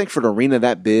 Don't you think for an arena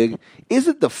that big,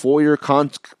 isn't the foyer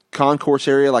concourse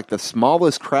area like the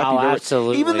smallest crap you've ever?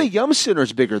 Absolutely. Even the Yum Center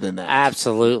is bigger than that.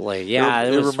 Absolutely. Yeah,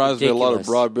 it reminds me a lot of ridiculous.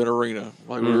 Broadbent Arena.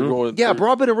 Like we were going. Yeah, through.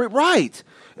 Broadbent Arena, right.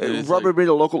 It's Broadbent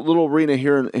Arena, local little arena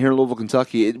here in Louisville,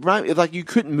 Kentucky. It's like you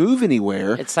couldn't move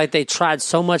anywhere. It's like they tried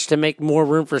so much to make more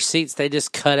room for seats, they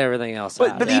just cut everything else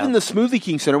out. But even the Smoothie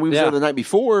King Center, we was there the night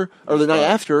before or the night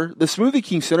after. The Smoothie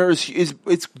King Center is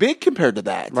it's big compared to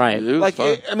that, Right. Like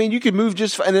I mean, you could move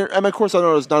just. And of course, I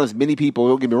know there's not as many people.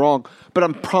 Don't get me wrong, but I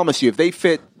promise you,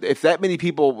 if that many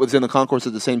people was in the concourse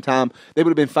at the same time, they would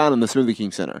have been fine in the Smoothie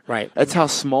King Center. Right. That's how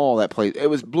small that place.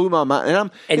 It blew my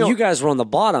mind. And you guys were on the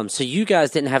bottom, so you guys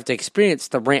didn't have to experience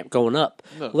the ramp going up.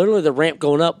 No. Literally, the ramp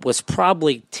going up was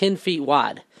probably 10 feet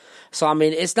wide. So, I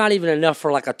mean, it's not even enough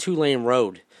for like a 2-lane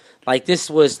road. Like, this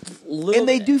was literally... And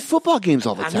they do football games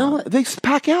all the time. I know. They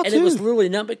pack out, and too. It was literally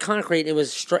nothing but concrete. It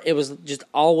was just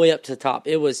all the way up to the top.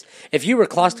 It was... If you were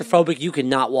claustrophobic, you could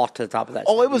not walk to the top of that.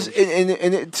 Oh, it was... And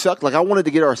it sucked. Like, I wanted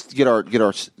to get our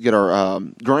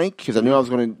drink, because I knew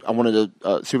I wanted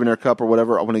a souvenir cup or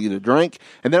whatever. I wanted to get a drink.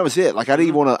 And that was it. Like, I didn't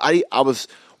even want to... I was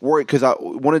worried because I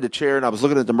wanted the chair and I was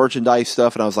looking at the merchandise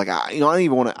stuff and I was like, I don't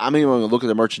even want to look at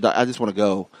the merchandise. I just want to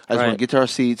go. I just want to get to our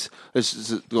seats. Let's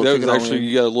just go. That was actually,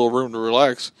 you got a little room to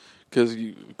relax because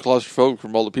you claustrophobic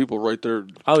from all the people right there.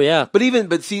 Oh yeah,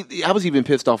 but see, I was even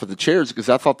pissed off at the chairs because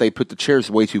I thought they put the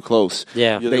chairs way too close.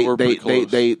 Yeah, they were pretty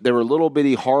close. They were little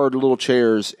bitty hard little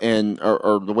chairs and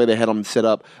or the way they had them set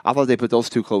up. I thought they put those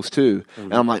too close too.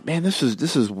 And I'm like, man, this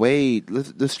is way.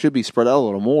 This should be spread out a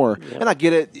little more. Yep. And I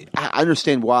get it. I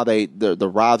understand why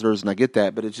the risers and I get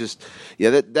that, but it's just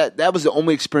that was the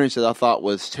only experience that I thought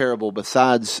was terrible.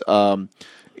 Besides.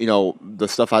 The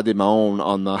stuff I did my own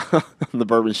on the on the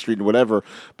Bourbon Street and whatever.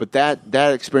 But that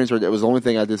experience, that was the only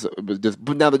thing I just.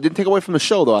 But now that didn't take away from the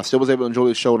show, though. I still was able to enjoy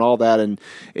the show and all that, and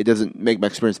it doesn't make my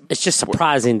experience. It's just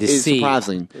surprising to see. It's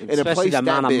surprising, especially the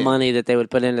amount of money that they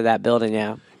would put into that building.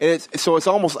 Yeah. And it's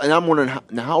almost, and I'm wondering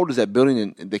how old is that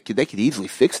building? And they could easily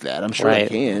fix that. I'm sure they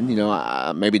can.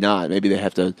 Maybe not. Maybe they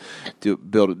have to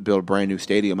build a brand new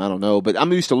stadium. I don't know. But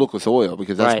I'm used to Lucas Oil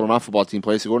because that's where my football team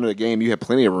plays. So going to the game, you have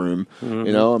plenty of room.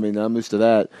 Mm-hmm. I mean, I'm used to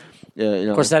that.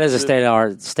 Of course, that is a state of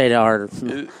art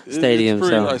stadium. It's a pretty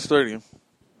nice stadium.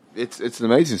 It's an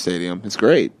amazing stadium. It's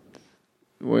great.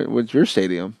 What's your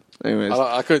stadium? Anyways.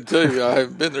 I couldn't tell you. I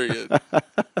haven't been there yet.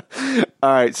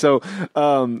 All right. So,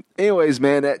 anyways,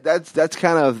 man, that's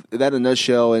kind of that in a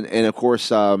nutshell. And of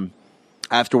course,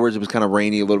 afterwards it was kind of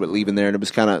rainy a little bit leaving there, and it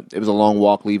was a long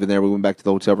walk leaving there. We went back to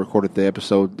the hotel, recorded the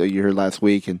episode that you heard last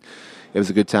week, and it was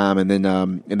a good time. And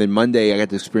then Monday I got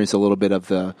to experience a little bit of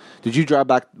the. Did you drive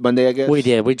back Monday? I guess we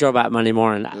did. We drove back Monday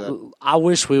morning. Yeah. I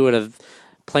wish we would have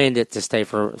planned it to stay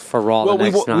for Raw the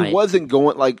next night. We wasn't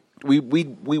going like. We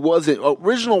wasn't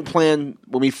original plan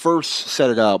when we first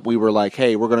set it up. We were like,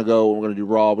 hey, we're gonna do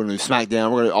Raw, we're gonna do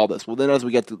SmackDown, we're gonna do all this. Well, then as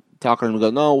we get to talking, we go,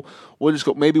 no, we'll just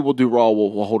go. Maybe we'll do Raw.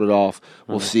 We'll hold it off.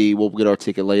 We'll see. We'll get our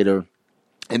ticket later.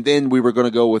 And then we were going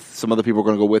to go with some other people were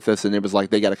going to go with us, and it was like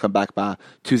they got to come back by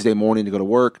Tuesday morning to go to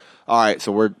work. All right,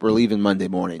 so we're leaving Monday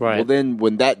morning. Right. Well, then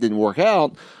when that didn't work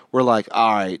out, we're like,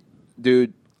 all right,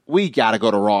 dude, we got to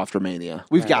go to Raw after Mania.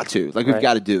 We've got to. We've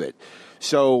got to do it.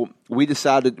 So we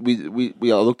decided we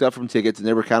looked up from tickets, and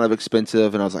they were kind of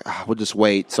expensive, and I was like, we'll just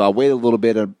wait. So I waited a little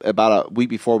bit. About a week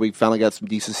before, we finally got some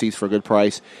decent seats for a good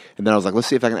price, and then I was like, let's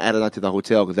see if I can add a night to the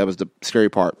hotel, because that was the scary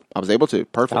part. I was able to.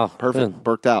 Perfect.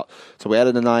 Worked out. So we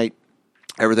added a night.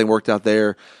 Everything worked out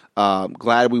there.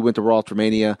 Glad we went to Raw after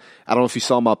Mania. I don't know if you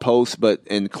saw my post,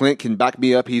 and Clint can back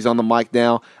me up. He's on the mic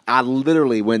now. I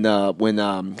literally, when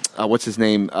what's his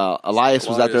name? Elias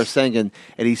was out there singing,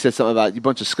 and he said something about you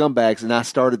bunch of scumbags, and I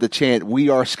started the chant, "We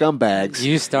are scumbags."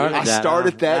 You started that. I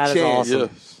started that chant. Is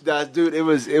awesome. Dude, it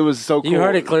was so cool. You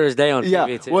heard it clear as day on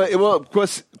TV, too. Well, of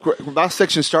course, my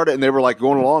section started, and they were like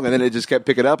going along, and then it just kept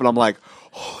picking up, and I'm like,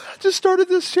 oh, I just started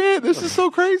this chant. This is so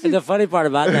crazy. And the funny part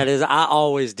about that is I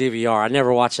always DVR. I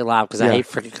never watch it live because I hate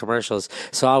freaking commercials.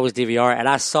 So I always DVR, and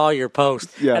I saw your post,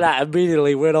 and I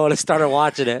immediately went on and started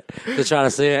watching it to try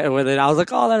to see it. And then I was like,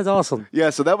 oh, that is awesome. Yeah,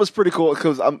 so that was pretty cool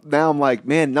because now I'm like,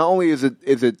 man, not only is it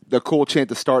the cool chant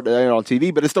to start the on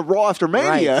TV, but it's the Raw after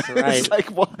Mania. Right. It's like,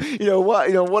 what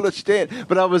a chant.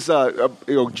 But I was,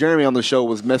 Jeremy on the show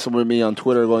was messing with me on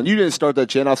Twitter, going, "You didn't start that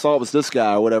chant. I saw it was this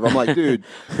guy or whatever." I'm like, dude,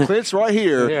 Clint's right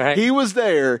here. Right. He was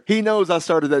there. He knows I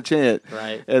started that chant.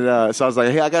 Right. And so I was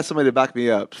like, hey, I got somebody to back me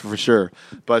up for sure.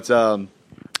 But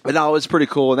But no, it was pretty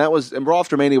cool, and Raw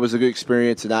After Mania was a good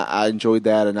experience, and I enjoyed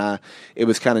that, and it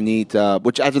was kind of neat.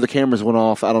 Which after the cameras went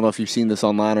off, I don't know if you've seen this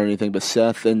online or anything, but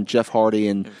Seth and Jeff Hardy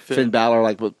and Finn Balor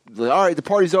all right, the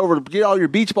party's over, get all your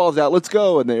beach balls out, let's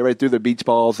go, and they threw their beach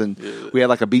balls, and we had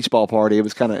like a beach ball party. It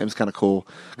was kind of cool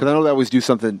because I know they always do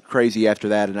something crazy after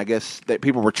that, and I guess that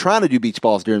people were trying to do beach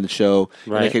balls during the show,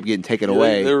 and they kept getting taken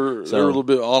away. They were a little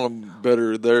bit on them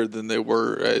better there than they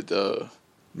were at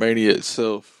Mania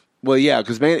itself. Well, yeah,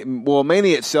 because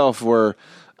Mania itself were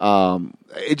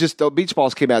the beach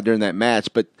balls came out during that match,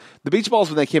 but the beach balls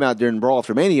when they came out during Brawl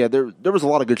After Mania, there was a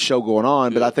lot of good show going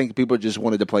on, but I think people just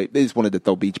wanted to play. They just wanted to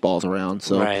throw beach balls around,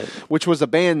 so which was a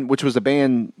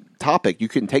ban topic. You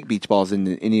couldn't take beach balls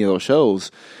in any of those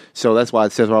shows, so that's why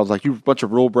it says I was like, "You bunch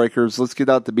of rule breakers, let's get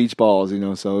out the beach balls,"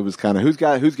 So it was kind of who's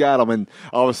got them, and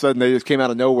all of a sudden they just came out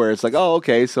of nowhere. It's like, oh,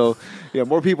 okay, so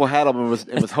more people had them and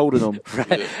was holding them.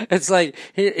 Right. It's like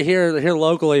here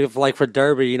locally, like for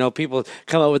Derby, people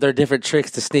come up with their different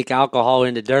tricks to sneak alcohol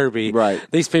into Derby. Right.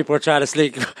 These people are trying to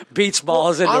sneak beach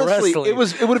balls into honestly, wrestling. It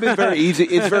would have been very easy.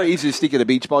 It's very easy to sneak in a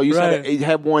beach ball. You just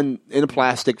have one in a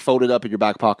plastic folded up in your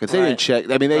back pockets. They didn't check.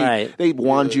 I mean, they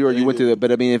wand you or you went through it.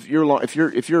 But I mean, if you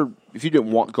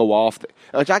didn't go off,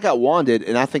 which I got wanded,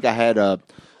 and I think I had a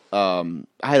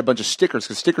bunch of stickers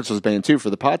because stickers was banned too for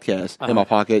the podcast in my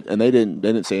pocket, and they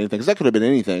didn't say anything because that could have been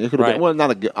anything. It could have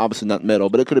been obviously not metal,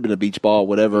 but it could have been a beach ball,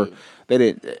 whatever.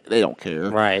 They don't care.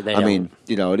 Right. I mean,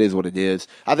 it is what it is.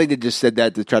 I think they just said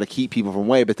that to try to keep people from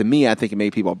away, but to me, I think it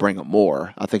made people bring them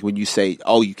more. I think when you say,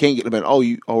 "Oh, you can't get them in,"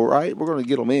 all right, we're going to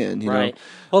get them in. Right.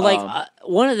 Well,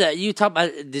 one of you talk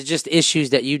about just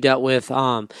issues that you dealt with.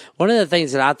 One of the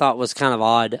things that I thought was kind of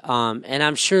odd, and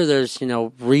I'm sure there's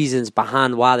reasons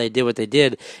behind why they did what they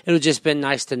did. It would just been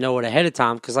nice to know it ahead of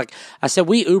time because, like I said,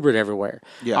 we Ubered everywhere.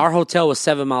 Yeah. Our hotel was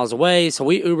 7 miles away, so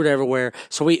we Ubered everywhere.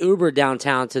 So we Ubered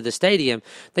downtown to the stadium.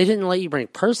 They didn't let you bring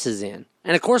purses in,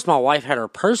 and of course, my wife had her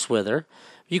purse with her.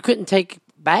 You couldn't take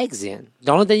bags in.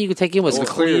 The only thing you could take in was a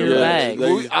clear bag.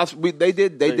 They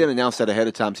did announce that ahead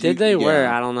of time. So did they? Where?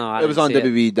 I don't know. It was on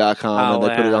WWE.com, and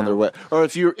they put it on their web. Or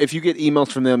if you get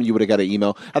emails from them, you would have got an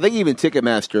email. I think even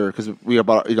Ticketmaster,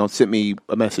 because sent me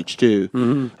a message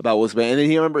too about what's been. And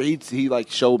then he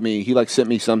showed me. He sent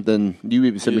me something. You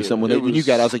even sent me something. You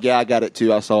got it. I was like, yeah, I got it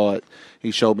too. I saw it. He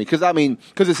showed me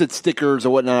because it said stickers or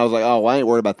whatnot. I was like, oh, well, I ain't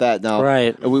worried about that now.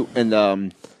 Right.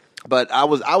 But I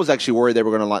was actually worried they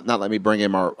were going to not let me bring in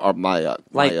my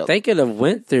they could have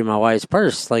went through my wife's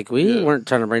purse. Like we weren't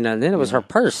trying to bring nothing in. It was her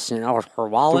purse, or her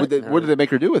wallet. So what did they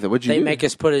make her do with it? What did you do? They made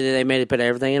us put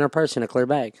everything in her purse in a clear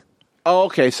bag. Oh,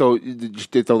 okay. So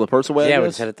did you throw the purse away? Yeah, we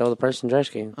just had to throw the purse in the trash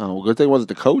can. Oh, well, good thing it wasn't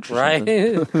the coach, right?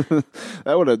 That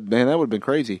would have been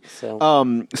crazy.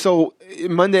 So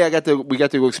Monday we got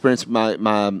to go experience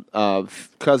my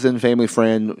cousin, family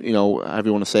friend. However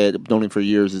you want to say it. I've known him for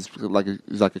years. He's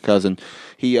like a cousin.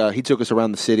 He took us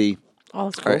around the city. Oh,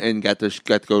 that's cool. And got to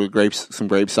go to some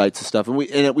grave sites and stuff.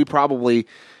 And we probably,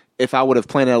 if I would have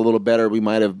planned it a little better, we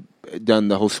might have done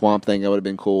the whole swamp thing. That would have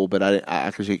been cool, but I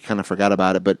actually kind of forgot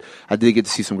about it. But I did get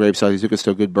to see some grave sites. He took us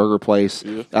to a good burger place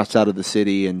outside of the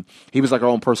city, and he was like our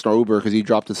own personal Uber because he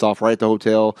dropped us off right at the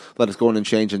hotel, let us go in and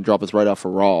change, and drop us right off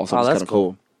for Raw. So it was kind of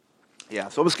cool. Yeah,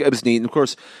 so it was neat. And of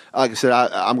course, like I said,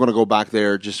 I'm going to go back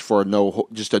there just for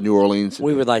just a New Orleans.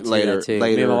 We would like to do that too.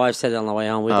 Me and my wife said it on the way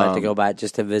home. We'd like to go back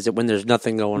just to visit when there's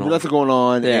nothing going on. Nothing going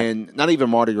on, and not even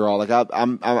Mardi Gras. Like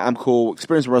I'm cool.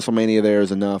 Experiencing WrestleMania there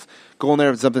is enough. Going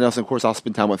there for something else, and of course, I'll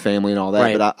spend time with family and all that.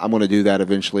 Right. But I'm going to do that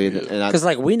eventually. Because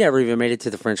we never even made it to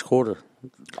the French Quarter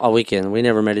all weekend. We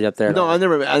never made it up there. No, I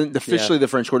never. Officially, the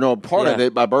French Quarter. No, part of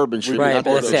it by Bourbon Street. Right,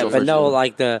 that's it. But no,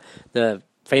 like the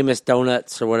famous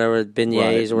donuts or whatever,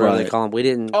 beignets or whatever they call them. We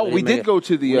didn't. Oh, we did go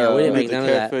to the. We didn't make none of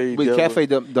that. With Cafe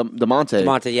de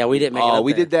Monte. Yeah, we didn't make it up there.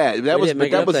 We did that.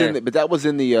 That was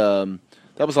in the.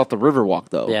 That was off the Riverwalk,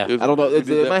 though. Yeah. I don't know.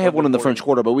 They might have one in the French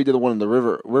Quarter, but we did the one in the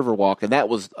Riverwalk, and that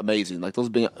was amazing. Like those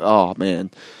being, oh man,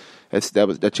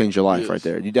 that changed your life right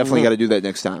there. You definitely got to do that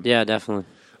next time. Yeah, definitely.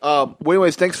 Well,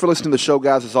 anyways, thanks for listening to the show,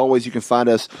 guys. As always, you can find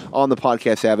us on the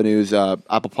podcast avenues,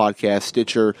 Apple Podcasts,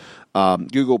 Stitcher,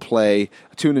 Google Play,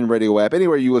 TuneIn Radio app,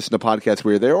 anywhere you listen to podcasts,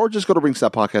 we're there, or just go to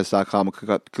ringsidepodcast.com and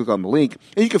click on the link.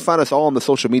 And you can find us all on the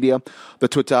social media, the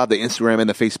Twitter, the Instagram, and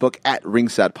the Facebook at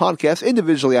Ringside Podcast.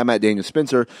 Individually, I'm at Daniel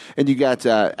Spencer, and you got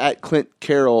at Clint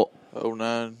Carroll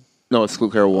 09. No, it's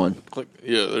Clint Carroll 1.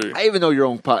 I even know your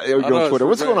own Twitter.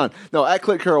 What's going on? No, at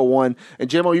Clint Carroll 1. And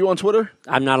Jim, are you on Twitter?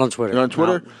 I'm not on Twitter. You're on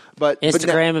Twitter? No. But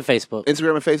Instagram and Facebook.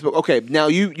 Instagram and Facebook. Okay, now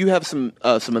you have some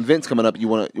events coming up. You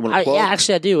want to plug? Yeah,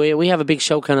 actually I do. We have a big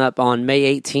show coming up on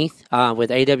May 18th with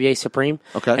AWA Supreme.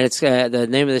 Okay, and it's the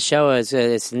name of the show is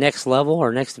it's Next Level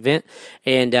or Next Event.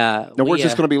 And now where's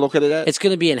this going to be located at? It's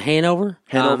going to be in Hanover.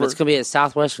 It's going to be at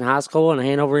Southwestern High School in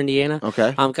Hanover, Indiana.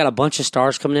 Okay, got a bunch of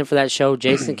stars coming in for that show.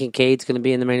 Jason Kincaid's going to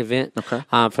be in the main event. Okay,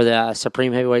 for the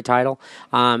Supreme Heavyweight title.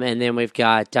 And then we've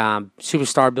got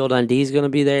Superstar Bill Dundee's going to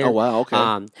be there. Oh wow,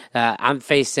 okay. I'm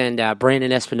facing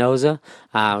Brandon Espinoza,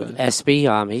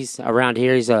 SB. He's around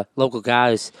here. He's a local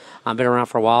guy who's been around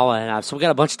for a while, and so we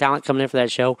got a bunch of talent coming in for that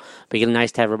show. But it's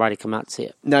nice to have everybody come out and see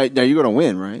it. Now you're going to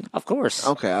win, right? Of course.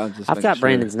 Okay, I've got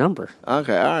Brandon's number.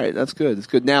 Okay, all right, that's good. That's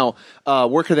good. Now,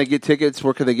 where can they get tickets?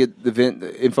 Where can they get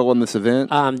the info on this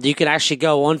event? You can actually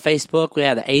go on Facebook. We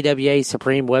have the AWA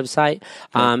Supreme website,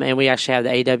 and we actually have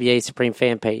the AWA Supreme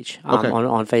fan page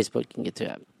on Facebook. You can get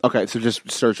to it. Okay, so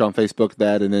just search on Facebook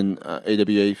that, and then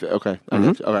AWA. Okay,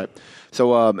 all right.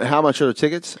 So, how much are the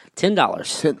tickets?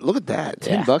 $10. Look at that,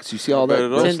 $10. You see all that?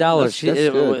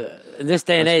 $10. In this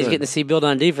day and age, getting to see Bill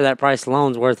Dundee for that price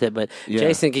alone is worth it. But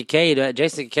Jason Kincaid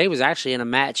was actually in a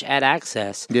match at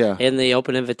Access in the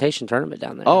Open Invitation tournament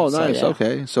down there. Oh, nice. So,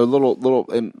 okay, so a little,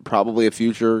 and probably a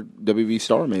future WV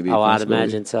star, maybe. Oh, I'd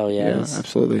imagine so. Yeah,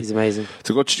 absolutely. He's amazing.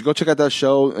 So go check out that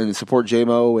show and support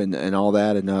JMO and all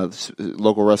that and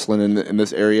local wrestling in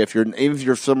this area. Even if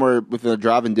you're somewhere within a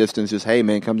driving distance, just hey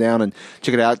man, come down and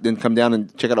check it out. Then come down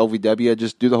and check out OVW.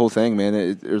 Just do the whole thing,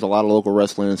 man. There's a lot of local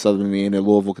wrestling in Southern Indiana,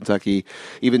 Louisville, Kentucky.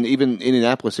 Even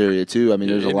Indianapolis area too. I mean,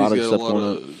 there's a lot of stuff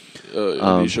going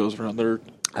on. Shows around there.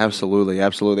 Absolutely.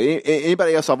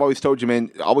 Anybody else? I've always told you,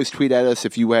 man. Always tweet at us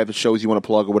if you have shows you want to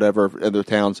plug or whatever. Other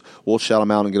towns, we'll shout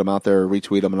them out and get them out there,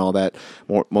 retweet them, and all that.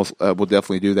 We'll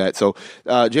definitely do that. So,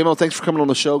 JMO, thanks for coming on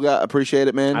the show, guy. Appreciate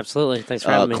it, man. Absolutely. Thanks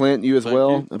for having me. Clint, you as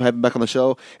well. I'm having back on the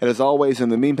show. And as always, in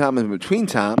the meantime, in between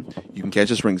time, you can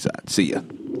catch us ringside. See ya.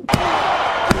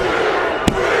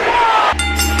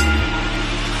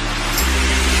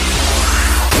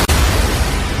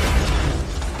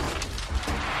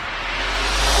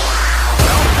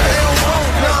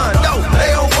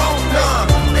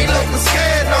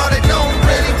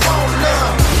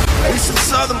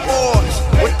 Southern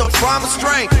boys with the promised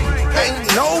strength.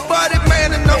 Ain't nobody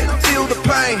man enough to feel the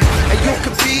pain. And you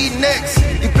could be next.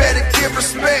 You better give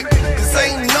respect. 'Cause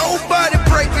ain't nobody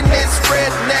breaking this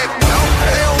redneck.